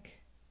neck.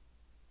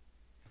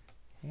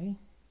 Okay.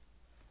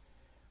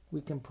 We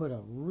can put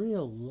a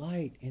real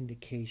light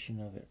indication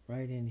of it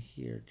right in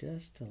here,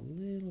 just a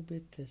little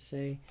bit to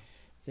say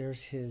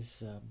there's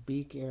his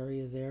beak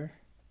area there.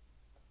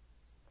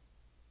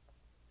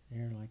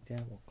 There, like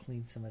that. We'll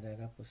clean some of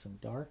that up with some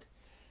dark.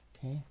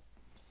 Okay.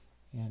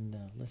 And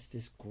let's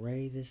just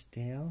gray this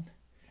down.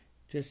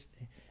 Just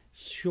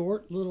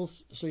short little,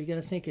 so you got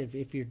to think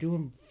if you're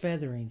doing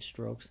feathering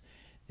strokes,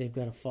 they've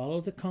got to follow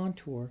the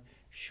contour.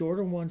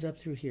 Shorter ones up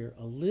through here,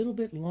 a little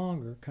bit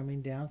longer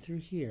coming down through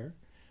here.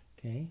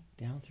 Okay,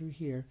 down through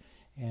here,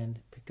 and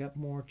pick up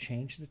more,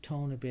 change the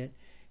tone a bit,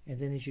 and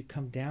then as you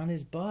come down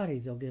his body,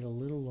 they'll get a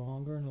little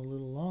longer and a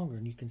little longer,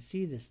 and you can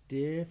see this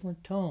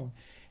different tone,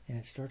 and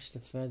it starts to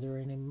feather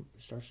him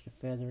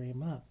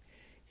up.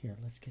 Here,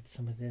 let's get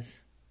some of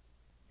this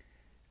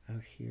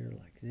out here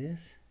like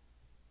this.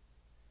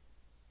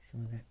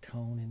 Some of that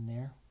tone in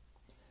there.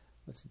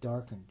 Let's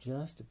darken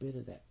just a bit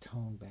of that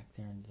tone back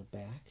there in the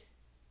back.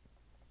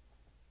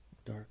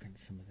 Darken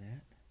some of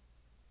that.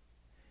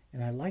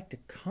 And I like to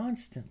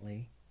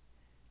constantly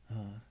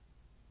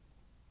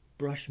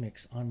brush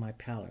mix on my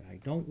palette. I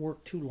don't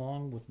work too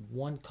long with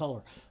one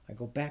color. I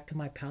go back to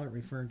my palette,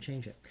 refer, and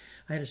change it.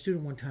 I had a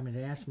student one time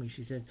that asked me,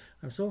 she said,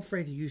 I'm so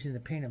afraid of using the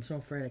paint. I'm so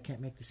afraid I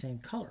can't make the same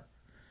color.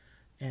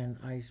 And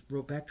I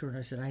wrote back to her and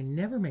I said, I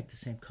never make the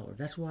same color.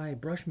 That's why I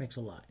brush mix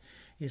a lot,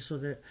 is so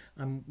that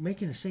I'm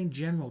making the same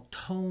general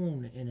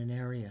tone in an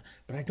area,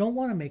 but I don't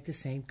want to make the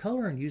same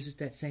color and use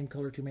that same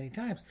color too many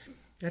times.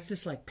 That's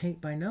just like paint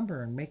by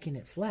number and making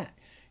it flat.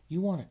 You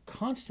want to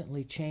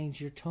constantly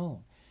change your tone.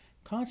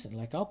 Constantly.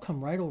 Like I'll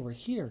come right over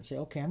here and say,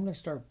 okay, I'm going to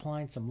start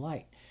applying some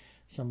light.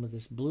 Some of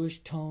this bluish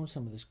tone,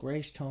 some of this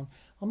grayish tone.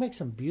 I'll make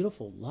some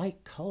beautiful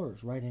light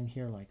colors right in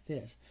here like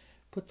this.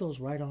 Put those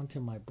right onto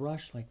my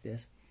brush like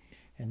this.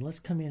 And let's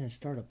come in and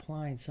start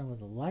applying some of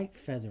the light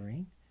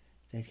feathering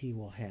that he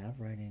will have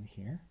right in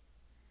here.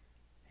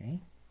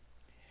 Okay?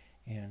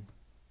 And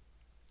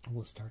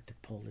we'll start to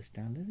pull this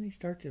down. Doesn't he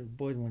start to,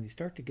 boy, when you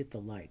start to get the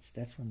lights,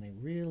 that's when they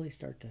really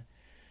start to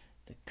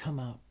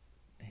come out.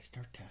 They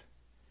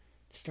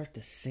start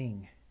to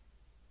sing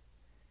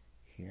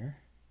here.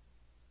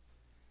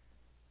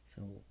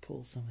 So we'll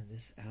pull some of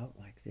this out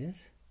like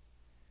this.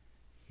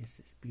 Gets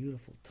this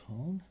beautiful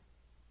tone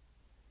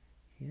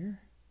here.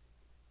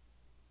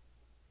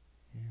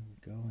 There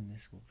we go, and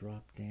this will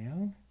drop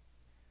down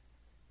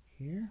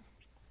here.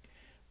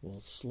 We'll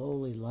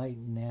slowly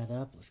lighten that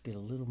up. Let's get a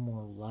little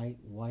more light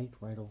white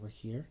right over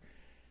here.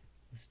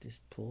 Let's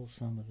just pull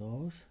some of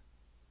those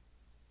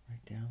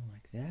right down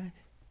like that.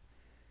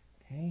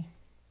 Okay.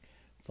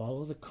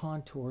 Follow the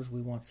contours.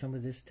 We want some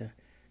of this to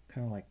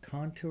kind of like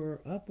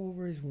contour up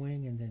over his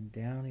wing and then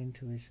down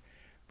into his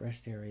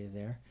breast area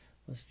there.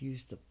 Let's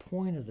use the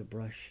point of the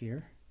brush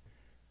here,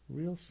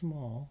 real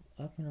small,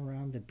 up and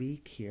around the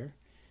beak here.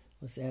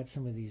 Let's add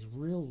some of these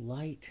real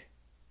light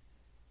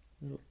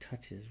little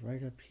touches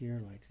right up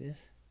here like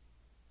this.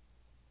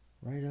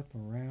 Right up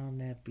around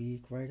that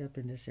beak, right up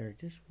in this area.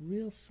 Just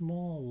real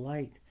small,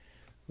 light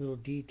little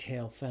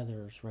detail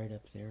feathers right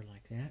up there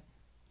like that.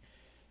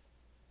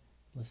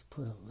 Let's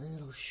put a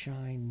little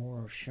shine,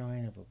 more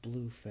shine of a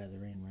blue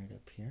feather in right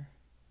up here.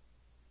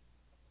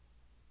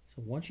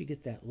 So once you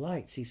get that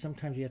light, see,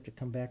 sometimes you have to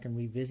come back and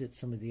revisit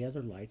some of the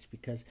other lights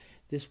because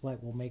this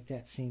white will make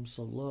that seem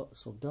so low,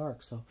 so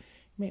dark. So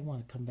you may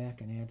want to come back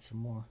and add some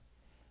more.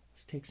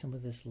 Let's take some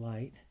of this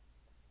light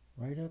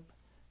right up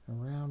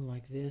around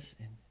like this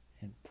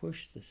and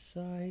push the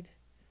side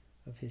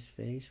of his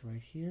face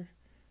right here,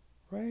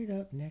 right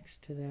up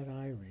next to that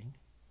eye ring.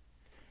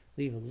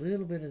 Leave a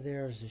little bit of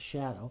there as a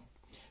shadow,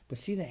 but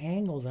see the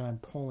angle that I'm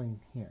pulling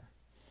here.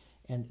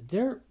 And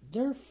their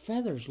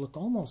feathers look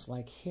almost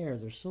like hair.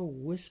 They're so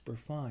whisper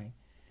fine.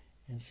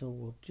 And so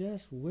we'll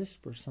just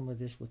whisper some of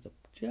this with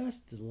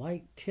just the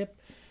light tip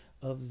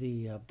of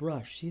the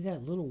brush. See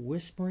that little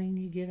whispering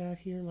you get out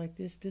here like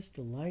this? Just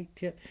a light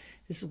tip.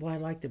 This is why I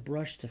like the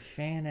brush to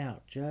fan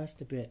out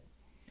just a bit,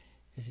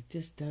 because it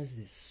just does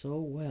this so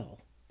well.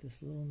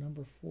 This little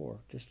number 4,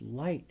 just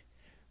light,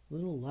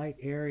 little light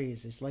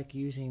areas. It's like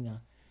using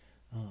a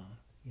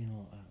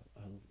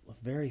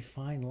very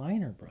fine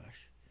liner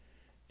brush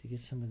to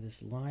get some of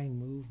this line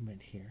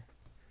movement here,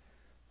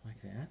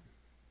 like that.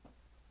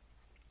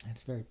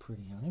 That's very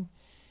pretty on him.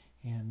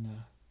 And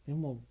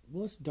then we'll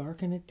just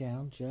darken it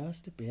down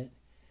just a bit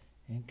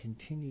and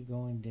continue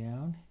going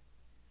down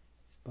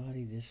his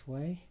body this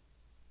way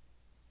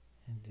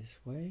and this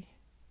way.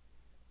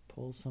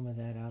 Pull some of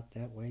that out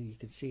that way. You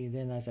can see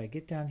then as I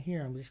get down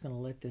here, I'm just going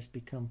to let this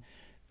become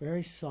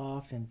very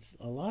soft. And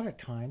a lot of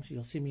times,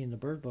 you'll see me in the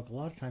bird book, a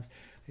lot of times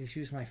I just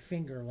use my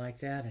finger like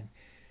that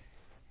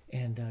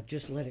and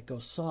just let it go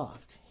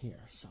soft here.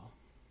 So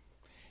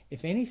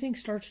if anything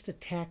starts to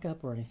tack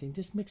up or anything,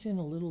 just mix in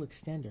a little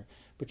extender.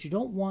 But you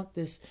don't want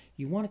this,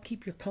 you want to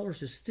keep your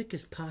colors as thick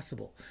as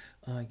possible.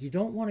 You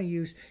don't want to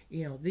use,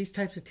 these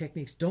types of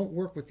techniques don't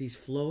work with these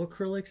flow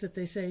acrylics that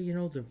they say,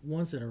 the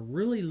ones that are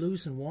really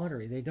loose and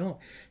watery. They don't,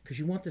 because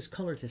you want this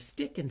color to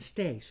stick and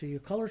stay. So your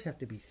colors have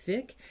to be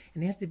thick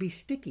and they have to be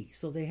sticky.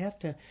 So they have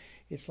to,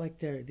 it's like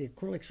the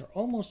acrylics are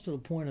almost to the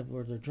point of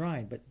where they're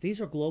drying. But these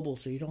are global,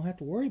 so you don't have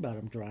to worry about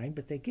them drying.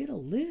 But they get a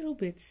little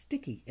bit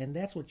sticky, and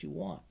that's what you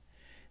want.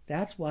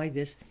 That's why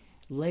this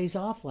lays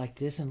off like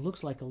this and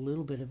looks like a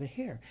little bit of a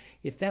hair.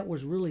 If that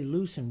was really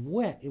loose and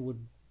wet, it would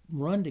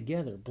run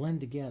together, blend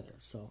together.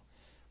 So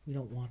we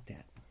don't want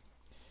that.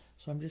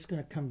 So I'm just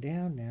going to come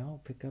down now,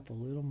 pick up a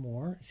little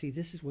more. See,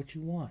 this is what you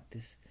want,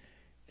 this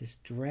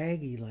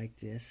draggy like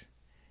this.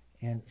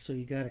 And so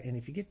you got to, and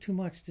if you get too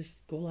much,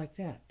 just go like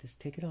that. Just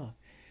take it off.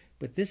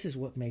 But this is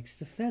what makes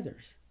the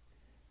feathers.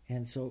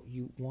 And so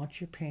you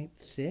want your paint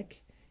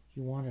thick.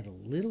 You want it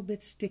a little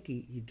bit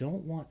sticky. You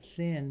don't want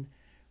thin,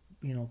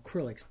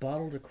 acrylics,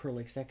 bottled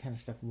acrylics, that kind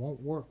of stuff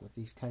won't work with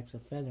these types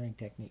of feathering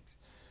techniques.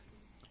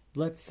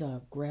 Let's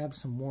grab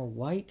some more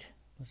white.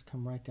 Let's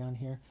come right down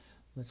here.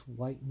 Let's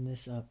whiten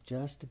this up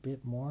just a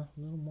bit more,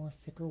 a little more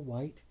thicker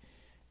white.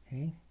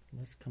 Okay,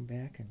 let's come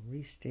back and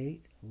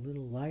restate a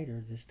little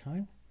lighter this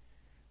time.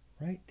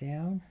 Right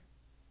down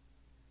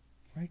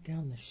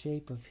the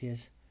shape of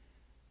his,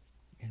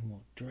 and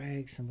we'll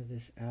drag some of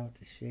this out,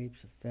 the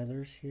shapes of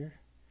feathers here.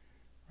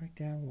 right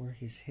down where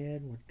his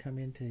head would come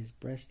into his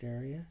breast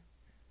area.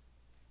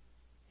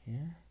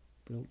 Here,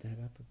 build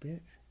that up a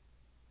bit.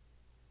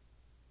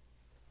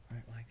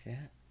 Right like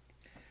that.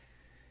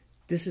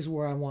 This is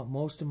where I want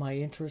most of my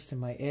interest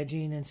and my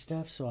edging and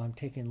stuff, so I'm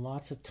taking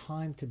lots of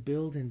time to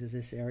build into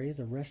this area.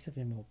 The rest of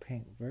him will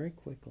paint very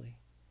quickly.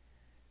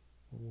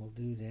 We'll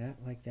do that,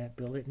 like that,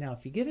 build it. Now,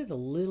 if you get it a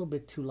little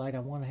bit too light, I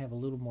want to have a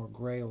little more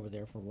gray over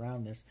there for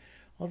roundness.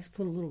 I'll just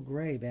put a little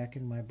gray back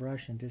in my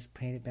brush and just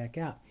paint it back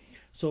out.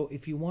 So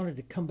if you wanted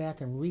to come back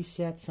and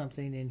reset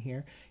something in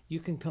here, you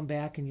can come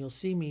back and you'll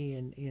see me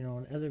in, in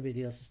other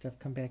videos and stuff,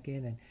 come back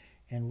in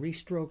and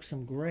restroke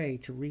some gray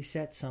to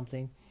reset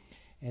something,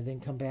 and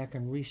then come back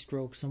and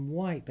restroke some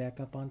white back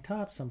up on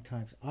top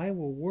sometimes. I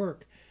will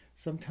work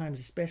sometimes,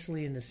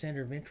 especially in the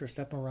center of interest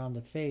up around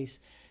the face,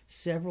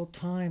 several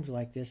times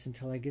like this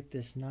until I get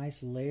this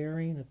nice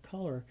layering of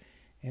color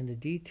and the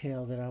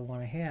detail that I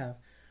want to have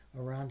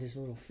around his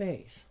little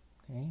face.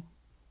 Okay,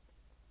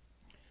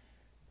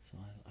 so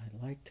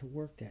I like to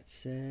work that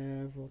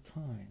several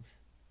times.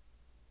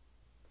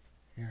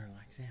 There,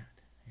 like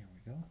that. There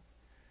we go.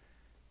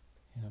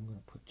 And I'm going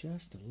to put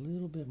just a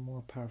little bit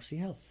more power. See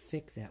how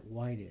thick that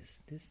white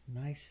is? This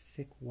nice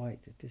thick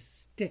white that this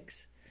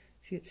sticks.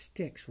 See, it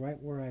sticks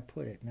right where I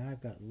put it. Now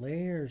I've got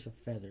layers of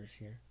feathers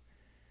here.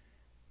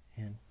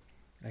 And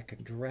I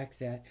can direct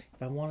that.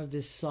 If I wanted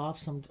this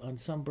soft, on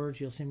some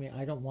birds you'll see me,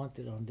 I don't want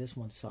it on this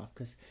one soft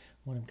because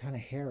I want them kind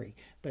of hairy.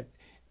 But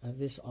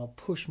this, I'll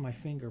push my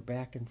finger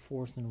back and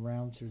forth and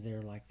around through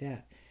there like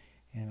that.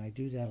 And I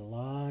do that a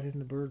lot in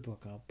the bird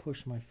book. I'll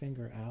push my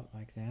finger out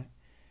like that.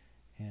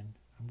 And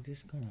I'm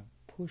just going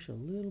to push a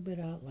little bit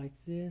out like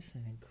this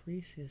and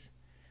increase his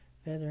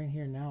feathering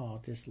here. Now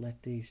I'll just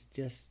let these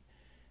just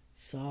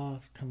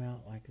soft come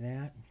out like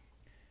that.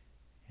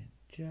 And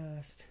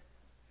just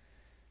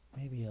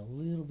maybe a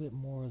little bit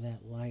more of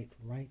that light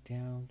right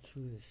down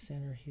through the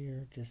center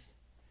here. Just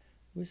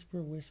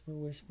whisper, whisper,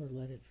 whisper.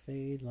 Let it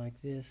fade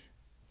like this.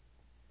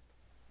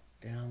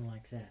 Down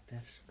like that.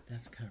 That's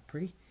kind of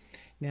pretty.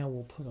 Now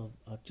we'll put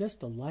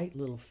just a light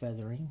little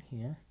feathering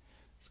here.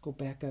 Let's go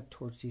back up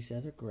towards these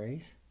other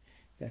grays.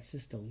 That's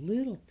just a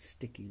little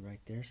sticky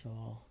right there, so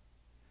I'll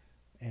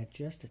add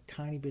just a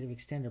tiny bit of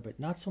extender, but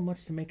not so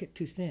much to make it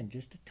too thin,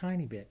 just a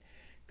tiny bit,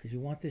 because you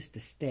want this to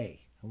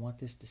stay. I want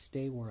this to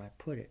stay where I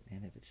put it,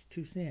 and if it's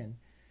too thin,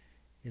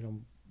 it'll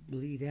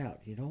bleed out.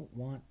 You don't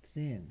want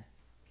thin.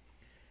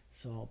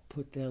 So I'll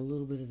put that, a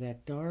little bit of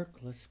that dark.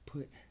 On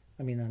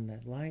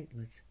that light,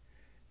 let's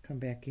come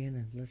back in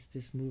and let's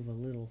just move a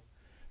little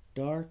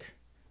dark.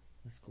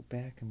 Let's go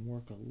back and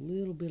work a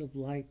little bit of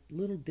light,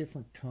 little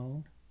different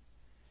tone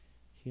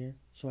here.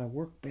 So I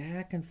work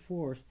back and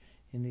forth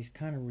in these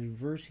kind of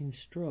reversing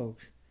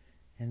strokes,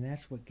 and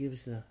that's what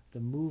gives the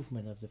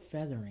movement of the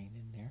feathering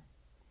in there.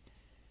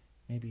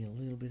 Maybe a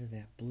little bit of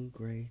that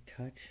blue-gray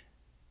touch.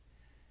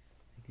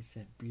 It gets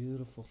that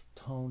beautiful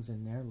tones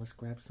in there. Let's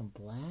grab some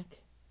black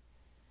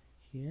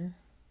here.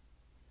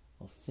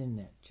 I'll thin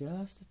that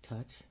just a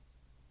touch.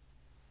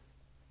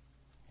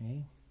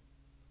 Okay,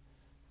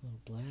 a little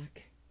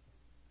black.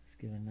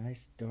 Give a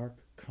nice dark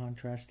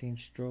contrasting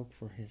stroke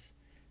for his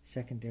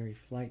secondary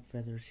flight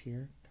feathers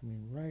here.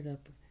 Coming right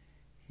up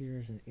here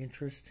is an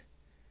interest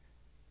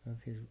of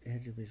his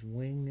edge of his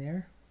wing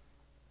there.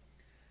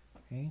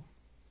 Okay.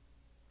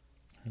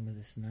 Some of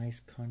this nice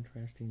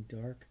contrasting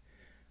dark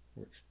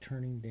where it's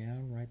turning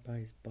down right by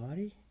his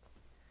body.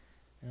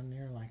 Down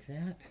there like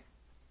that.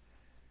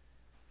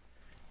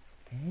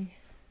 Okay.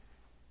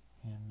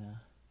 And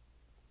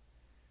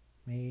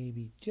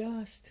maybe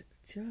just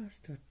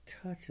a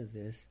touch of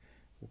this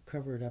will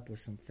cover it up with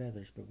some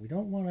feathers, but we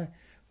don't want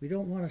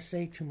to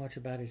say too much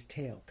about his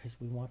tail because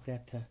we want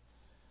that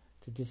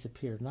to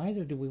disappear.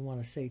 Neither do we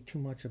want to say too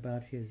much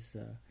about his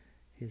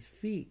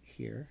feet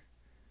here.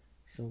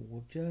 So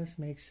we'll just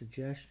make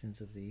suggestions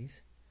of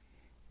these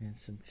and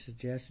some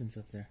suggestions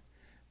of their.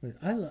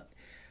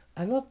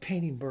 I love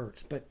painting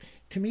birds, but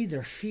to me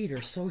their feet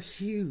are so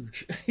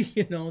huge.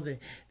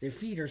 Their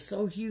feet are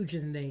so huge,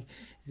 and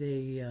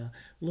they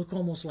look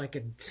almost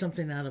like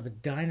something out of a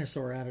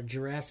dinosaur out of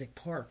Jurassic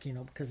Park,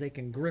 because they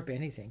can grip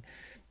anything.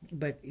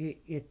 But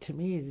to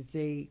me,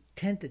 they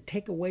tend to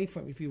take away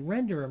from, if you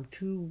render them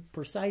too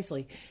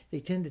precisely,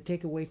 they tend to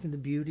take away from the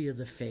beauty of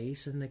the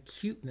face and the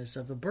cuteness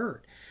of a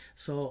bird.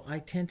 So I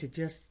tend to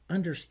just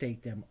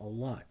understate them a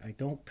lot. I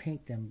don't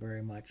paint them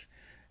very much.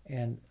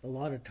 And a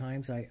lot of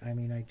times, I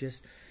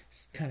just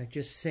kind of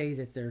just say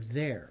that they're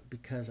there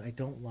because I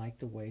don't like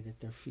the way that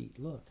their feet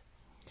look.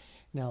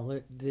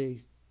 Now,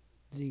 the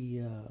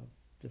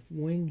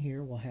wing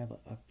here will have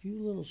a few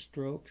little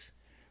strokes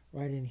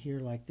right in here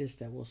like this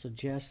that will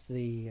suggest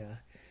the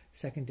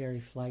secondary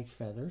flight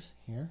feathers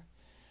here.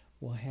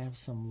 We'll have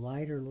some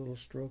lighter little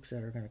strokes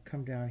that are going to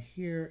come down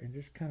here and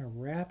just kind of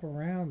wrap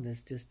around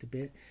this just a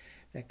bit.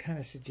 That kind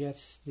of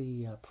suggests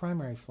the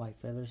primary flight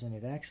feathers, and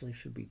it actually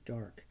should be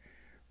dark.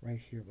 Right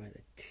here by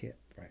the tip,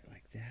 right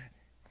like that.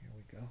 There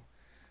we go,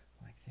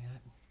 like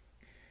that.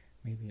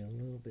 Maybe a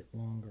little bit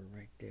longer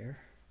right there.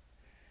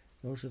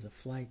 Those are the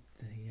flight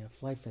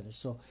feathers.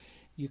 So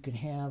you can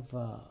have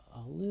a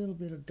little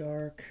bit of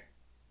dark,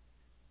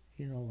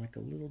 you know, like a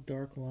little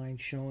dark line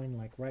showing,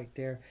 like right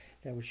there.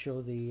 That would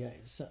show the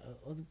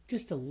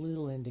just a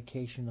little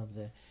indication of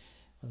the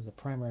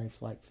primary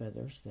flight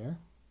feathers there.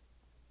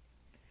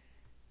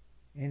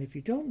 And if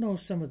you don't know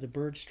some of the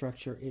bird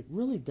structure, it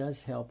really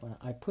does help.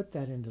 I put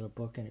that into the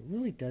book, and it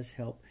really does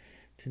help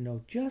to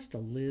know just a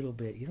little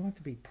bit. You don't have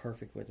to be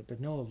perfect with it, but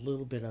know a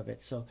little bit of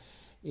it. So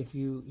if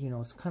you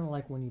know, it's kind of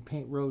like when you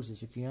paint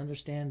roses. If you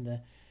understand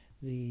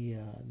the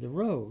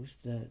rose,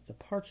 the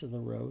parts of the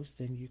rose,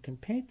 then you can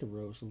paint the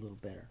rose a little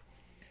better.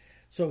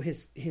 So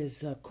his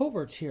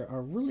coverts here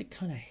are really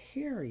kind of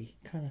hairy,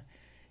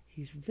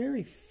 he's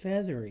very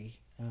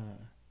feathery,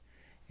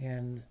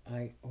 and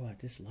I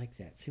just like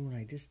that. See, when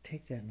I just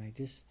take that and I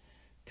just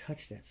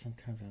touch that,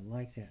 sometimes I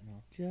like that, and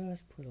I'll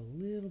just put a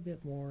little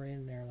bit more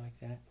in there like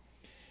that.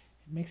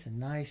 It makes a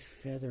nice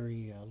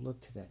feathery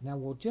look to that. Now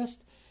we'll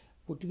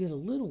get a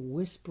little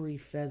whispery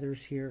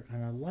feathers here,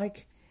 and I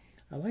like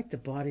the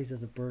bodies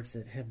of the birds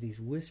that have these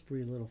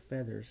whispery little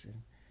feathers,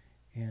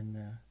 and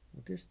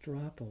we'll just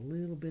drop a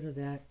little bit of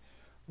that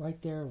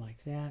right there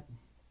like that.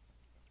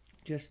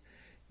 Just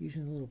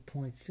using a little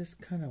point, just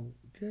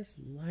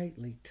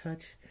lightly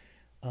touch.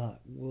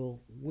 We'll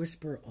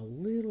whisper a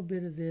little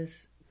bit of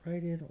this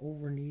right in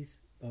over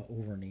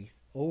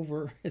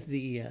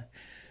the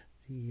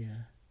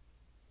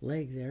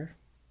leg there,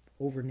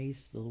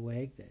 overneath the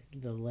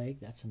leg.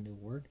 That's a new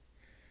word.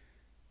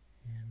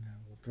 And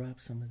we'll drop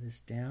some of this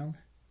down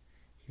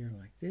here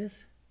like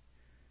this.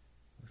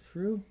 Go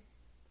through.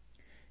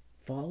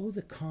 Follow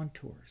the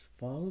contours.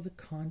 Follow the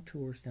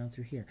contours down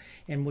through here.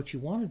 And what you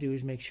want to do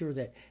is make sure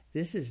that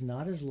this is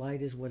not as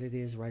light as what it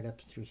is right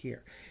up through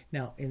here.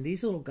 Now, in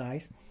these little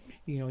guys,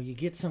 you know, you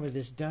get some of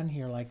this done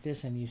here like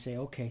this, and you say,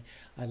 okay,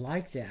 I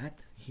like that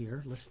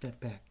here. Let's step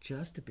back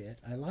just a bit.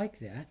 I like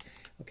that.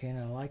 Okay, and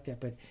I like that.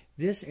 But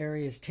this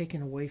area is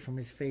taken away from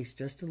his face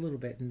just a little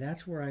bit, and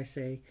that's where I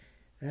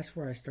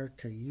start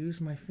to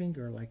use my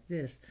finger like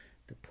this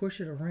to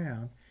push it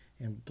around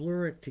and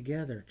blur it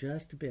together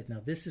just a bit.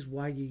 Now, this is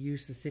why you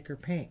use the thicker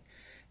paint,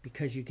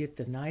 because you get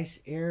the nice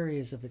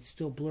areas of it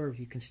still blurred.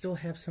 You can still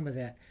have some of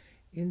that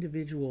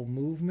individual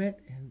movement,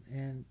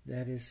 and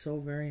that is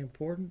so very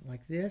important,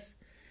 like this.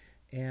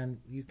 And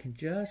you can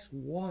just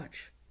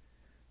watch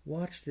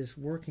this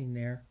working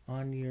there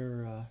on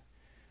your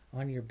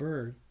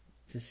bird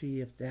to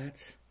see if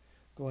that's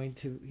going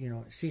to, you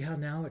know, see how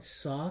now it's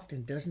soft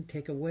and doesn't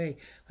take away.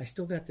 I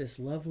still got this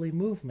lovely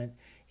movement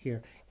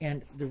here.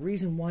 And the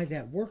reason why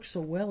that works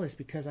so well is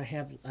because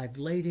I've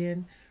laid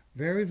in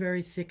very,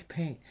 very thick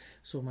paint.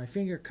 So my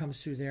finger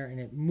comes through there and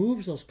it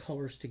moves those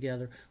colors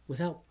together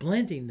without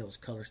blending those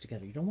colors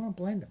together. You don't want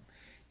to blend them.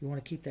 You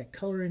want to keep that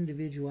color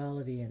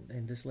individuality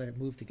and just let it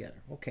move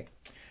together. Okay,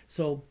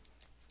 so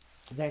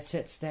that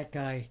sets that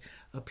guy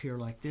up here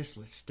like this.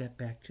 Let's step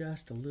back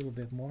just a little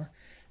bit more.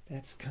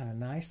 That's kind of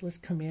nice. Let's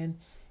come in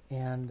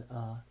and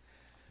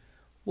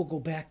we'll go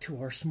back to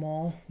our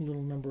small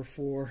little number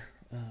 4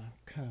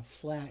 kind of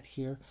flat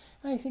here.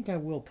 I think I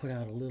will put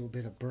out a little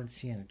bit of burnt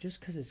sienna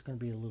just because it's going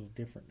to be a little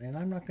different. And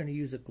I'm not going to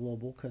use it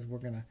global because we're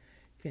going to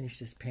finish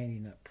this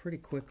painting up pretty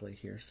quickly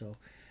here. So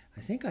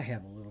I think I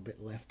have a little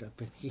bit left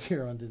up in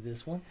here under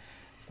this one.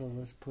 So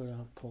let's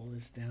pull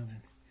this down,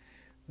 and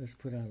let's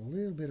put out a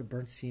little bit of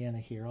burnt sienna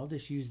here. I'll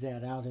just use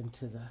that out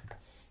into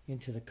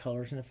the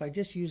colors. And if I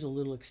just use a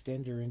little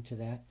extender into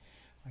that,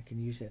 I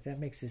can use that. That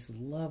makes this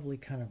lovely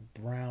kind of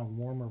brown,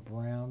 warmer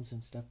browns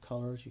and stuff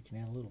colors. You can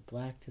add a little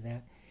black to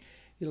that.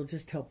 It'll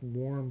just help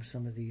warm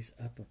some of these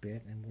up a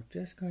bit. And we're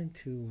just going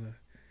to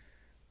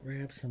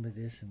grab some of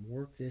this and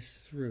work this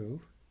through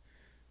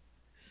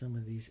some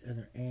of these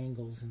other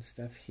angles and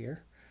stuff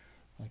here,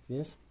 like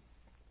this.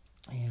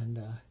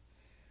 And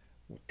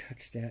we'll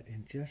touch that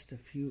in just a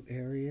few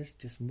areas.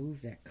 Just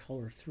move that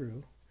color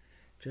through,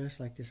 just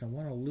like this. I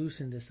want to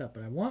loosen this up,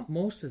 but I want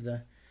most of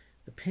the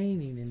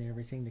painting and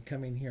everything to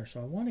come in here.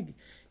 So I want to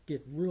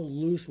get real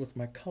loose with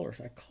my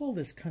colors. I call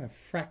this kind of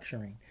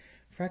fracturing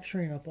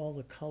up all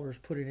the colors,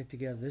 putting it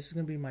together. This is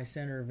going to be my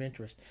center of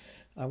interest.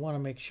 I want to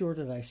make sure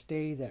that I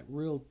stay that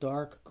real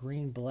dark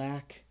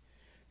green-black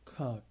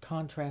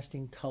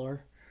contrasting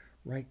color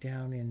right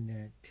down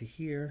in to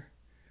here.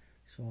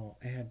 So I'll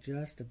add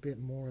just a bit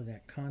more of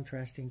that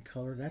contrasting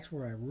color. That's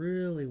where I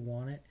really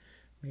want it.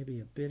 Maybe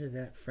a bit of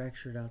that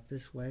fractured out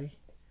this way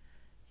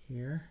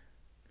here.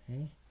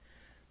 Okay.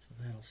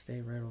 So that'll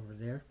stay right over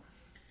there.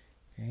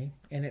 Okay.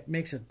 And it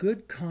makes a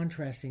good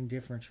contrasting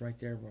difference right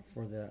there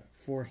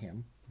for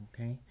him.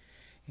 Okay.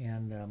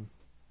 And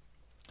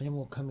then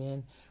we'll come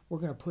in. We're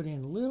going to put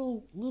in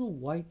little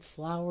white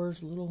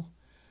flowers, and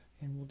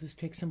we'll just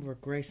take some of our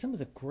gray, some of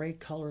the gray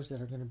colors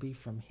that are going to be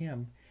from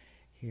him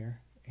here,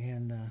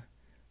 and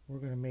we're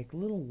going to make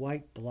little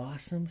white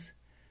blossoms.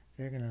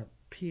 They're going to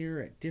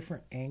appear at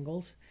different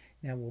angles.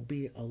 Now we'll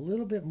be a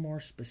little bit more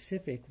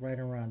specific right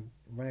around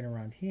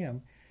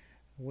him,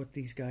 what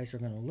these guys are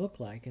going to look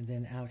like, and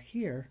then out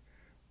here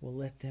we'll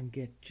let them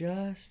get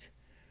just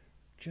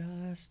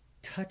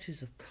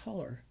touches of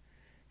color,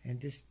 and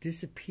just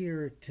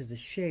disappear it to the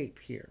shape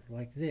here,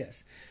 like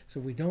this. So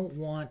we don't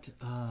want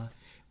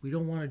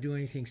to do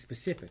anything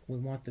specific. We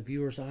want the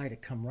viewer's eye to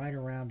come right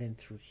around in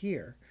through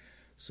here.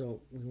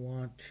 So we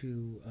want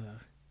to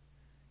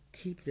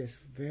keep this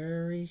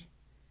very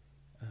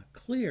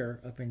clear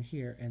up in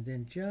here, and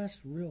then just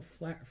real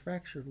flat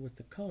fractured with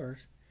the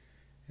colors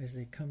as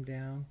they come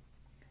down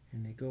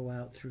and they go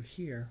out through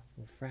here.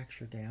 We'll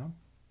fracture down.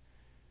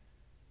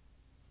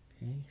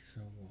 Okay,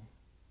 so we'll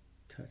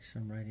touch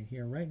some right in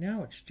here. Right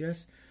now it's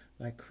just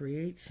like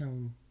create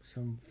some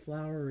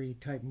flowery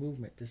type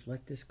movement. Just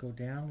let this go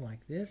down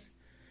like this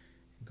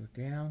and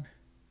go down.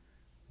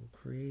 We'll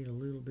create a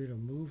little bit of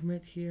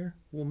movement here.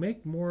 We'll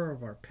make more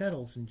of our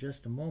petals in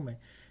just a moment.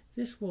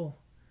 This will,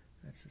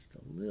 that's just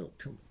a little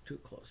too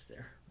close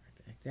there,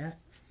 right like that.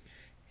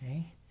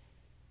 Okay,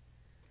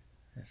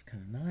 that's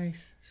kind of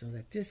nice. So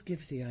that just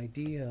gives the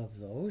idea of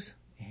those,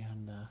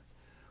 and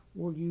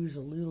we'll use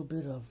a little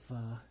bit of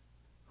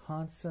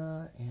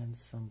Hansa and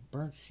some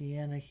burnt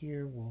sienna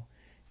here. Will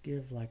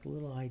give like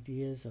little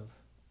ideas of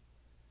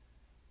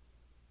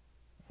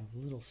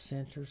little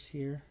centers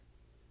here.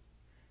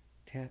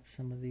 Tap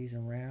some of these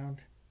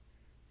around,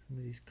 some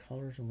of these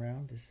colors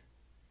around. Just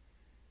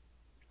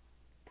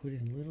put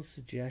in little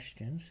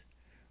suggestions.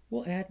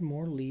 We'll add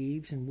more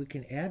leaves, and we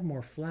can add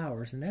more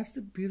flowers, and that's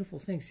the beautiful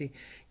thing. See,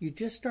 you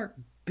just start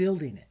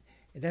building it.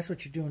 And that's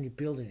what you're doing, you're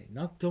building it.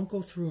 Don't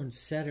go through and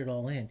set it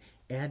all in.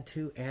 Add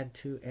to, add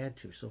to, add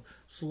to. So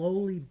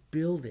slowly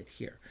build it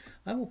here.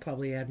 I will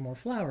probably add more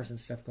flowers and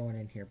stuff going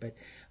in here, but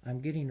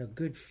I'm getting a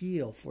good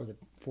feel for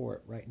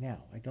it right now.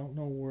 I don't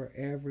know where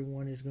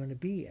everyone is going to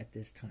be at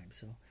this time.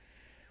 So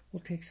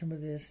we'll take some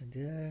of this and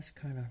just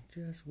kind of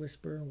just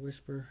whisper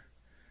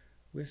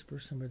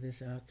some of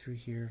this out through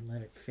here and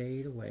let it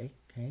fade away,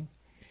 okay?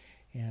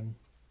 And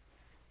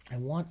I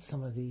want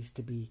some of these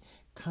to be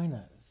kind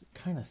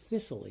of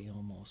thistly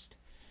almost.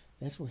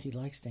 That's what he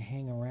likes to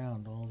hang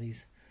around, all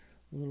these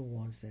little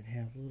ones that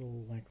have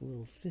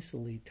little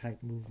thistly type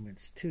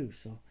movements too.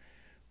 So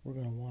we're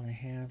going to want to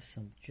have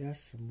some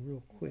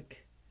real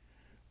quick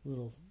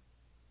little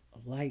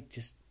light,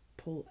 just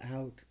pull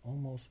out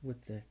almost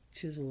with the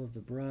chisel of the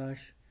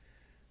brush,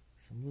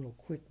 some little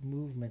quick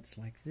movements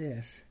like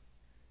this.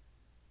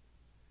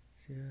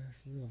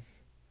 Just little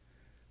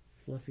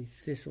fluffy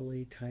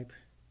thistly type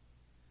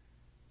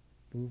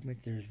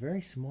movement. There's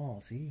very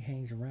small, so he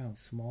hangs around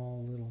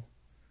small little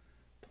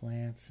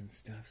plants and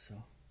stuff. So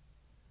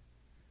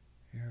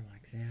there,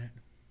 like that.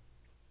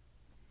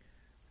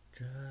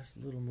 Just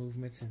little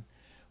movements, and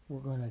we're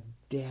going to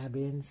dab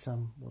in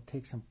some. We'll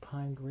take some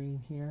pine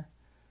green here,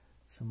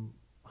 some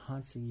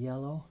Hansa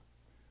yellow.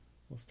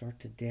 We'll start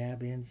to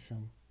dab in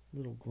some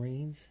little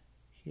greens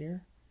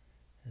here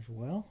as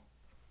well.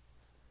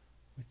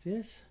 With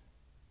this,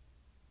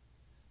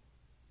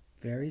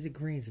 vary the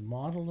greens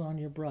modeled on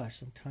your brush.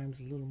 Sometimes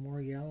a little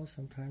more yellow,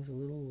 sometimes a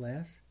little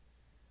less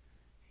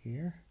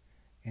here.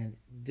 And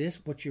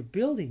this, what you're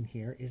building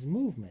here is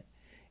movement.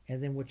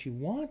 And then what you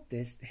want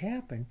this to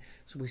happen,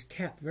 so we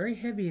tap very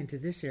heavy into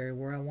this area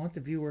where I want the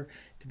viewer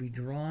to be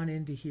drawn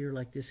into here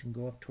like this and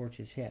go up towards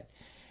his head.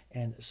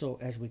 And so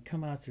as we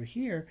come out through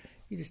here,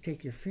 you just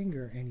take your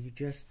finger and you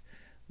just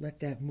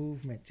let that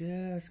movement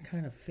just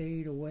kind of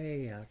fade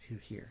away out through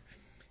here.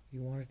 You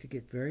want it to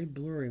get very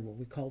blurry, what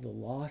we call the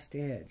lost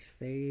edge,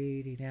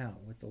 fading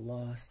out with the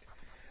lost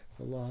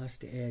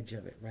edge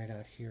of it right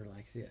out here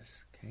like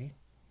this, okay?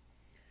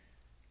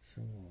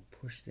 So we'll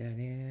push that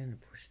in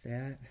and push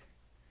that.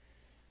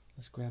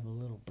 Let's grab a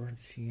little burnt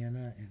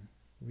sienna and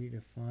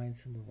redefine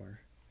some of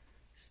our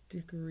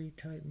stickery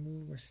type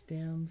move or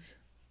stems.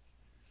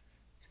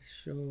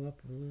 Just show up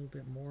a little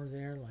bit more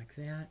there like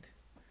that,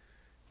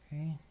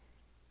 okay?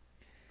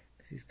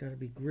 Because he's got to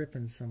be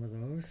gripping some of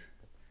those.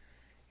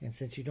 And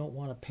since you don't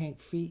want to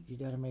paint feet, you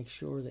got to make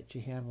sure that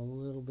you have a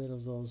little bit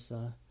of those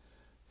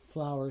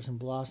flowers and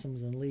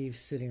blossoms and leaves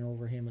sitting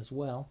over him as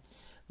well.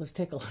 Let's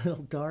take a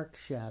little dark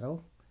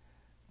shadow,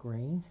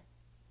 green,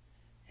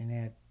 and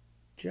add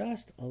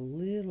just a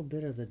little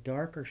bit of the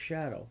darker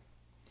shadow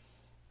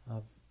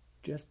of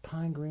just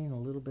pine green, a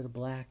little bit of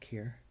black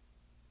here.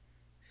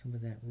 Some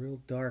of that real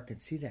dark. And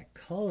see that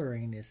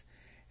coloring is,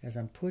 as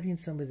I'm putting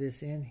some of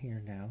this in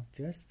here now,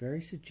 just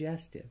very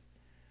suggestive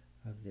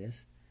of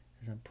this.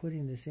 As I'm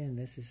putting this in,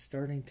 this is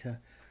starting to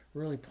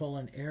really pull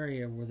an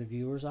area where the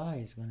viewer's eye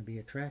is going to be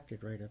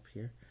attracted right up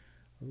here.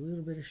 A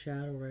little bit of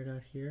shadow right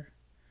out here.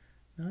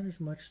 Not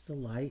as much the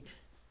light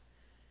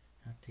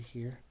out to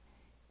here.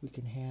 We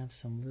can have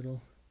some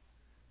little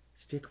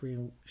stick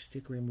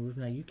removed.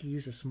 Now you can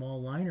use a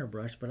small liner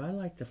brush, but I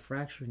like the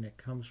fracturing that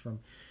comes from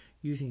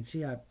using,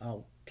 see,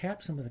 I'll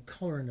tap some of the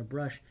color in the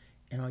brush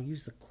and I'll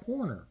use the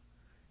corner,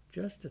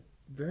 just a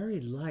very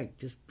light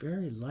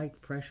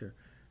pressure,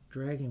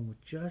 dragging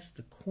with just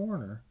the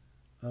corner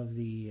of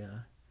the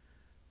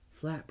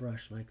flat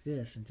brush like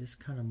this, and just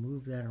kind of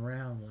move that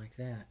around like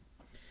that,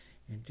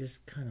 and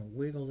just kind of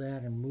wiggle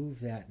that and move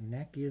that, and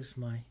that gives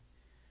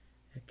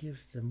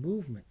the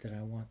movement that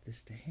I want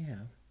this to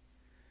have.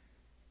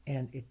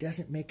 And it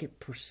doesn't make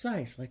it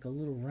precise like a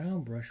little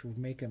round brush would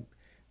make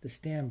the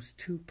stems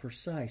too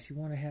precise. You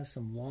want to have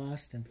some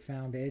lost and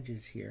found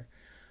edges here,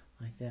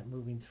 like that,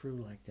 moving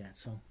through like that.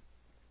 So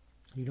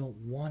you don't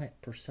want it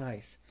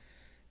precise.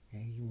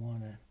 Okay, you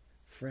want to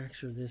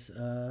fracture this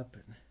up,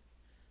 and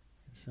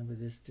some of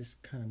this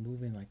just kind of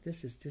moving like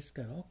this. It's just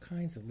got all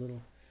kinds of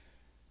little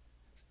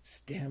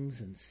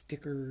stems and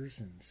stickers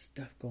and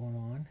stuff going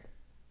on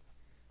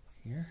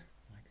here,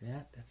 like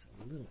that. That's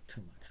a little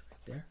too much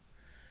right there.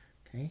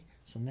 Okay,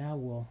 so now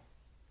we'll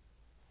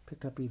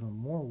pick up even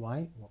more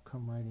white. We'll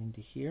come right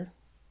into here.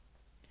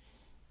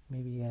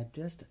 Maybe add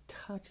just a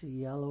touch of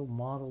yellow,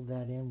 model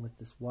that in with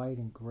this white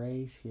and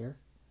grays here.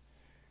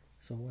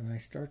 So when I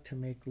start to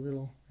make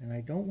little, and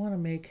I don't want to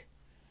make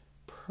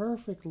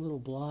perfect little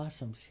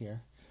blossoms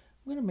here.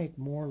 I'm going to make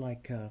more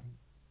like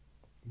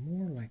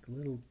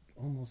little,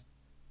 almost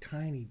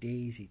tiny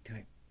daisy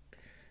type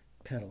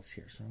petals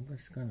here. So I'm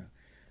just going to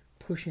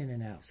push in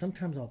and out.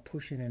 Sometimes I'll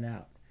push in and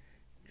out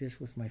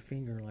just with my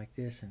finger like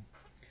this, and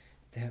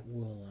that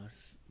will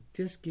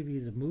just give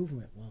you the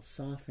movement while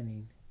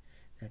softening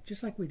that,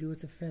 just like we do with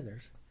the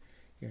feathers.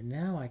 Here,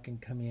 now I can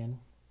come in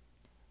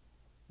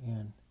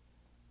and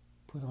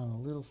put on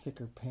a little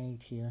thicker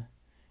paint here.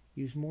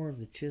 Use more of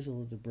the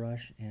chisel of the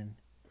brush and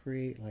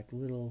create like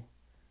little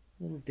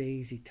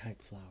daisy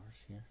type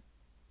flowers here.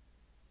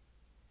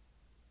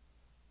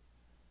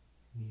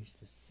 Use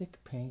the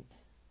thick paint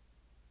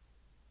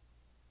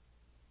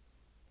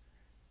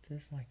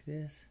just like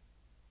this.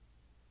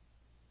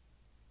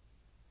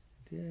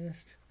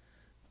 Just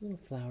little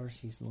flowers.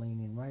 He's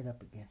leaning right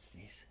up against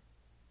these.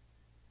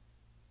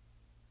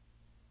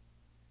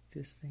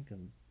 Just think of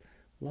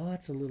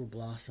lots of little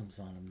blossoms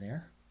on them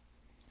there.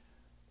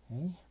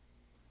 Okay.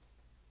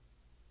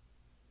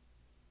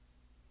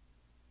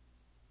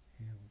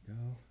 Here we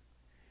go.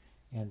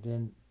 And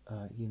then,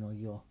 you know,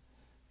 you'll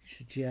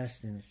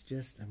suggest, and it's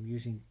just, I'm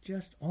using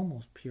just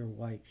almost pure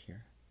white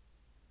here.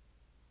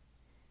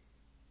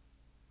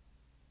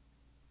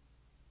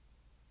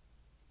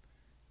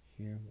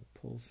 Here, we'll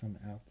pull some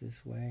out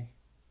this way.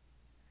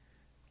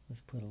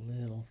 Let's put a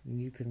little, and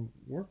you can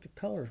work the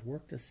colors,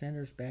 work the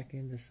centers back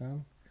into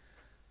some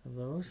of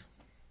those.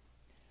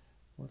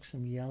 Work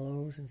some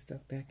yellows and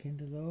stuff back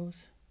into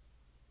those.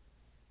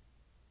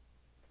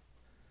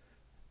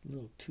 A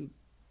little too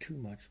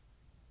much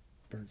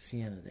burnt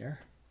sienna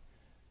there.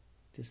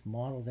 Just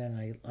model that,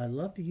 and I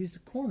love to use the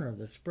corner of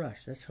this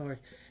brush. That's how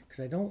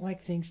because I don't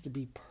like things to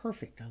be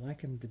perfect. I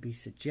like them to be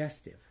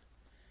suggestive.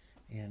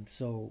 And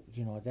so,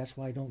 you know, that's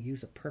why I don't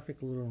use a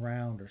perfect little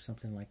round or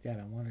something like that.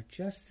 I want to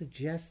just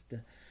suggest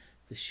the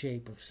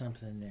shape of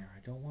something there. I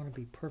don't want to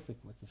be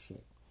perfect with the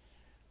shape.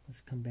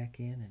 Let's come back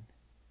in and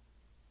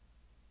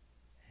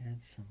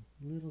add some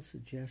little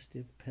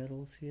suggestive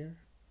petals here.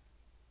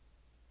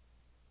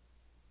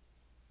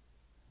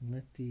 And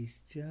let these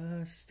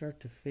just start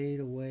to fade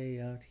away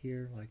out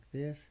here like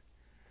this.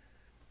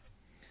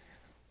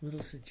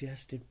 Little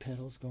suggestive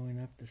petals going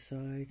up the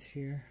sides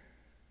here.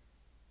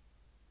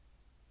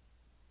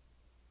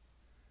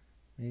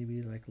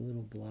 Maybe like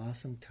little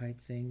blossom type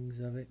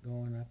things of it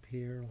going up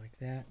here like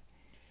that.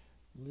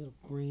 A little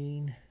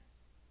green.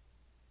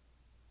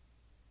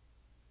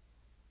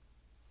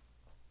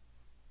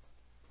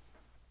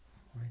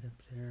 Right up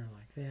there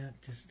like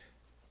that. Just,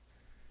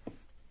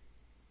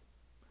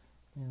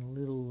 and a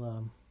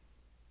little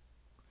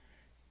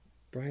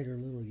brighter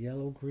little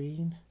yellow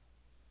green.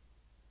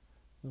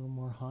 A little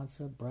more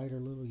Hansa, brighter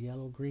little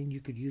yellow green. You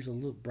could use a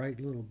little bright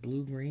little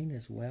blue green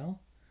as well.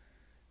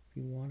 If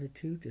you wanted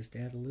to, just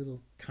add a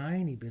little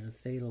tiny bit of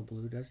phthalo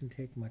blue. Doesn't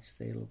take much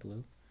phthalo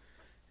blue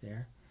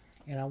there.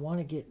 And I want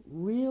to get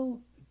real,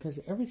 because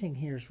everything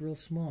here is real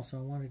small, so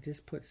I want to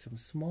just put some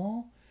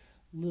small,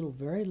 little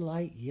very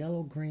light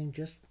yellow green,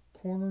 just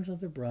corners of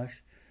the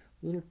brush,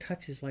 little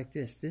touches like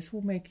this. This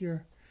will make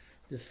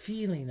the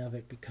feeling of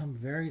it become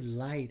very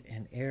light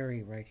and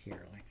airy right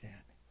here like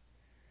that.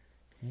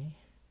 Okay.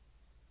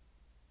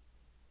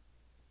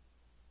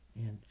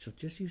 And so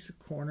just use the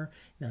corner.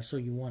 Now, so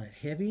you want it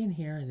heavy in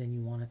here, and then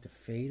you want it to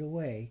fade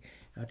away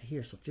out to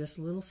here. So just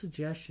little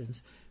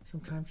suggestions.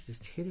 Sometimes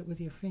just hit it with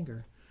your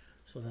finger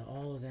so that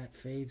all of that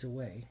fades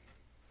away.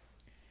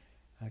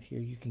 Out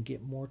here you can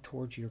get more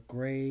towards your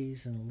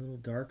grays and a little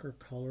darker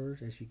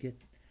colors as you get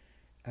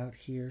out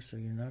here, so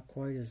you're not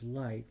quite as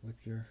light with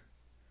your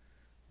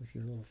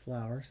little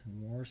flowers,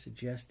 and more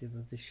suggestive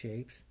of the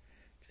shapes.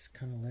 Just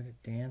kind of let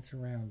it dance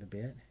around a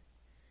bit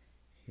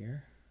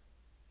here.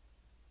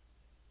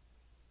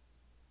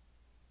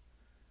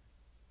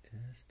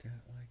 Just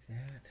out like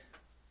that.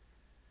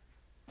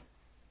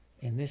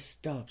 And this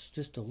stops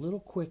just a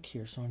little quick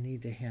here, so I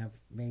need to have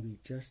maybe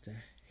just a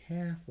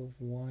half of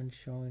one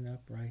showing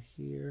up right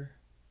here.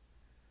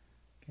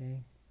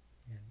 Okay,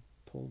 and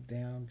pull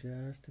down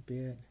just a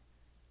bit,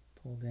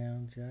 pull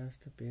down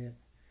just a bit.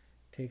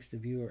 Takes the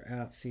viewer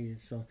out, see,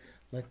 so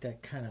let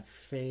that kind of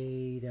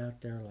fade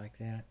out there like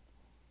that.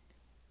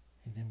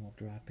 And then we'll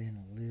drop in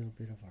a little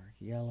bit of our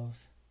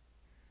yellows,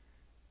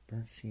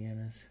 burnt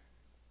siennas.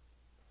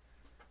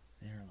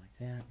 There, like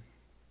that.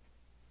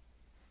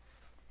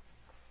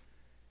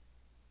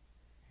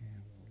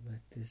 And we'll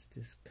let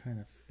this kind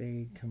of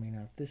fade coming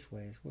out this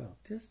way as well.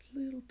 Just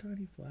little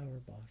tiny flower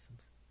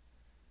blossoms.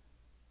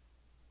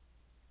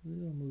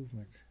 Little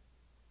movements.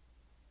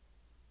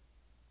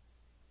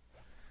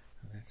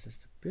 Well, that's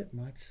just a bit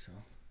much, so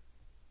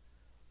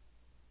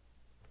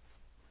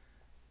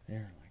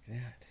there, like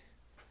that.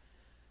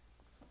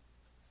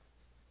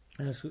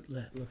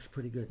 That looks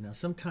pretty good. Now,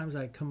 sometimes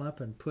I come up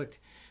and put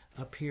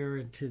up here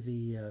into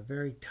the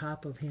very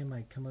top of him,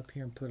 I come up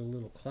here and put a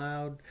little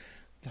cloud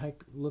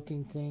type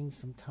looking thing.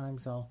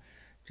 Sometimes I'll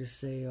just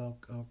say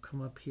I'll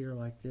come up here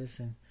like this,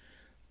 and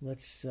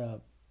let's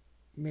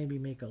maybe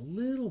make a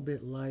little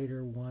bit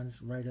lighter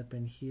ones right up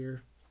in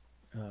here.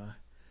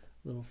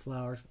 Little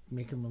flowers,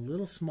 make them a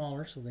little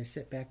smaller so they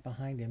sit back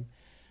behind him.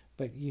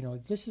 But, you know,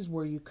 this is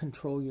where you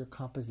control your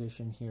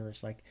composition here.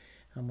 It's like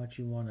how much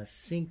you want to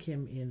sink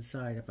him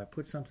inside. If I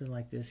put something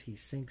like this, he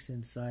sinks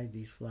inside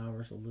these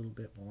flowers a little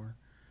bit more.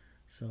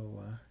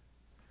 So,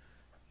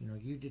 you know,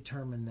 you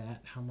determine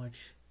that, how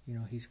much, you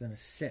know, he's going to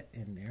sit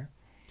in there.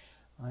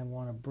 I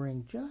want to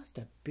bring just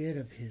a bit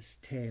of his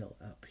tail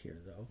up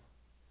here, though.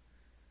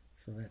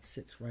 So that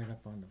sits right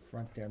up on the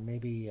front there.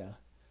 Maybe a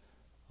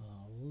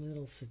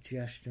little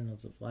suggestion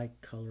of the light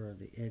color of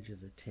the edge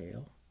of the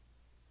tail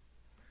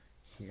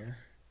here.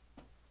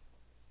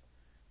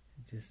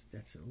 Just,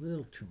 that's a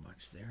little too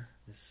much there.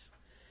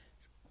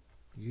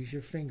 Use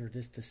your finger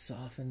just to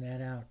soften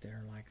that out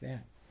there like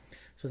that.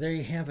 So there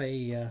you have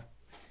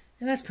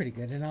and that's pretty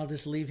good. And I'll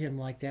just leave him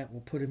like that.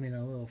 We'll put him in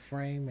a little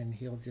frame, and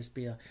he'll just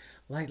be a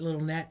light little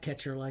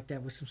gnatcatcher like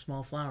that with some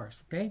small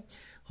flowers. Okay?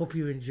 Hope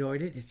you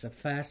enjoyed it. It's a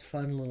fast,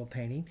 fun little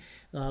painting.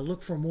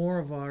 Look for more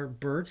of our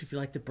birds. If you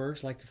like the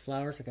birds, like the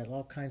flowers, I got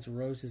all kinds of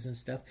roses and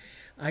stuff.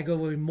 I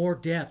go in more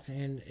depth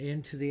and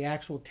into the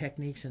actual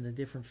techniques and the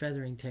different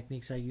feathering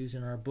techniques I use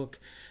in our book,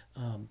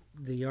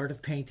 The Art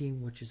of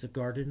Painting, which is a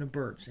garden of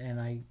birds. And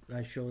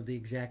I show the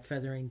exact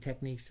feathering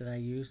techniques that I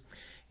use.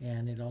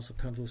 And it also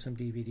comes with some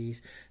DVDs.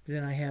 But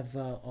then I have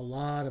a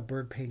lot of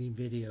bird painting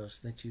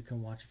videos that you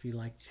can watch if you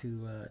like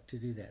to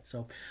do that.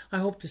 So I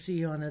hope to see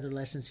you on other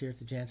lessons here at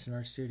the Jansen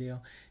Art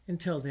Studio.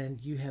 Until then,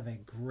 you have a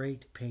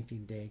great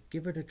painting day.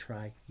 Give it a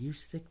try.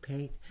 Use thick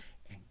paint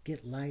and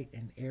get light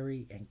and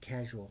airy and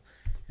casual.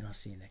 And I'll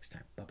see you next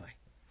time.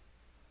 Bye-bye.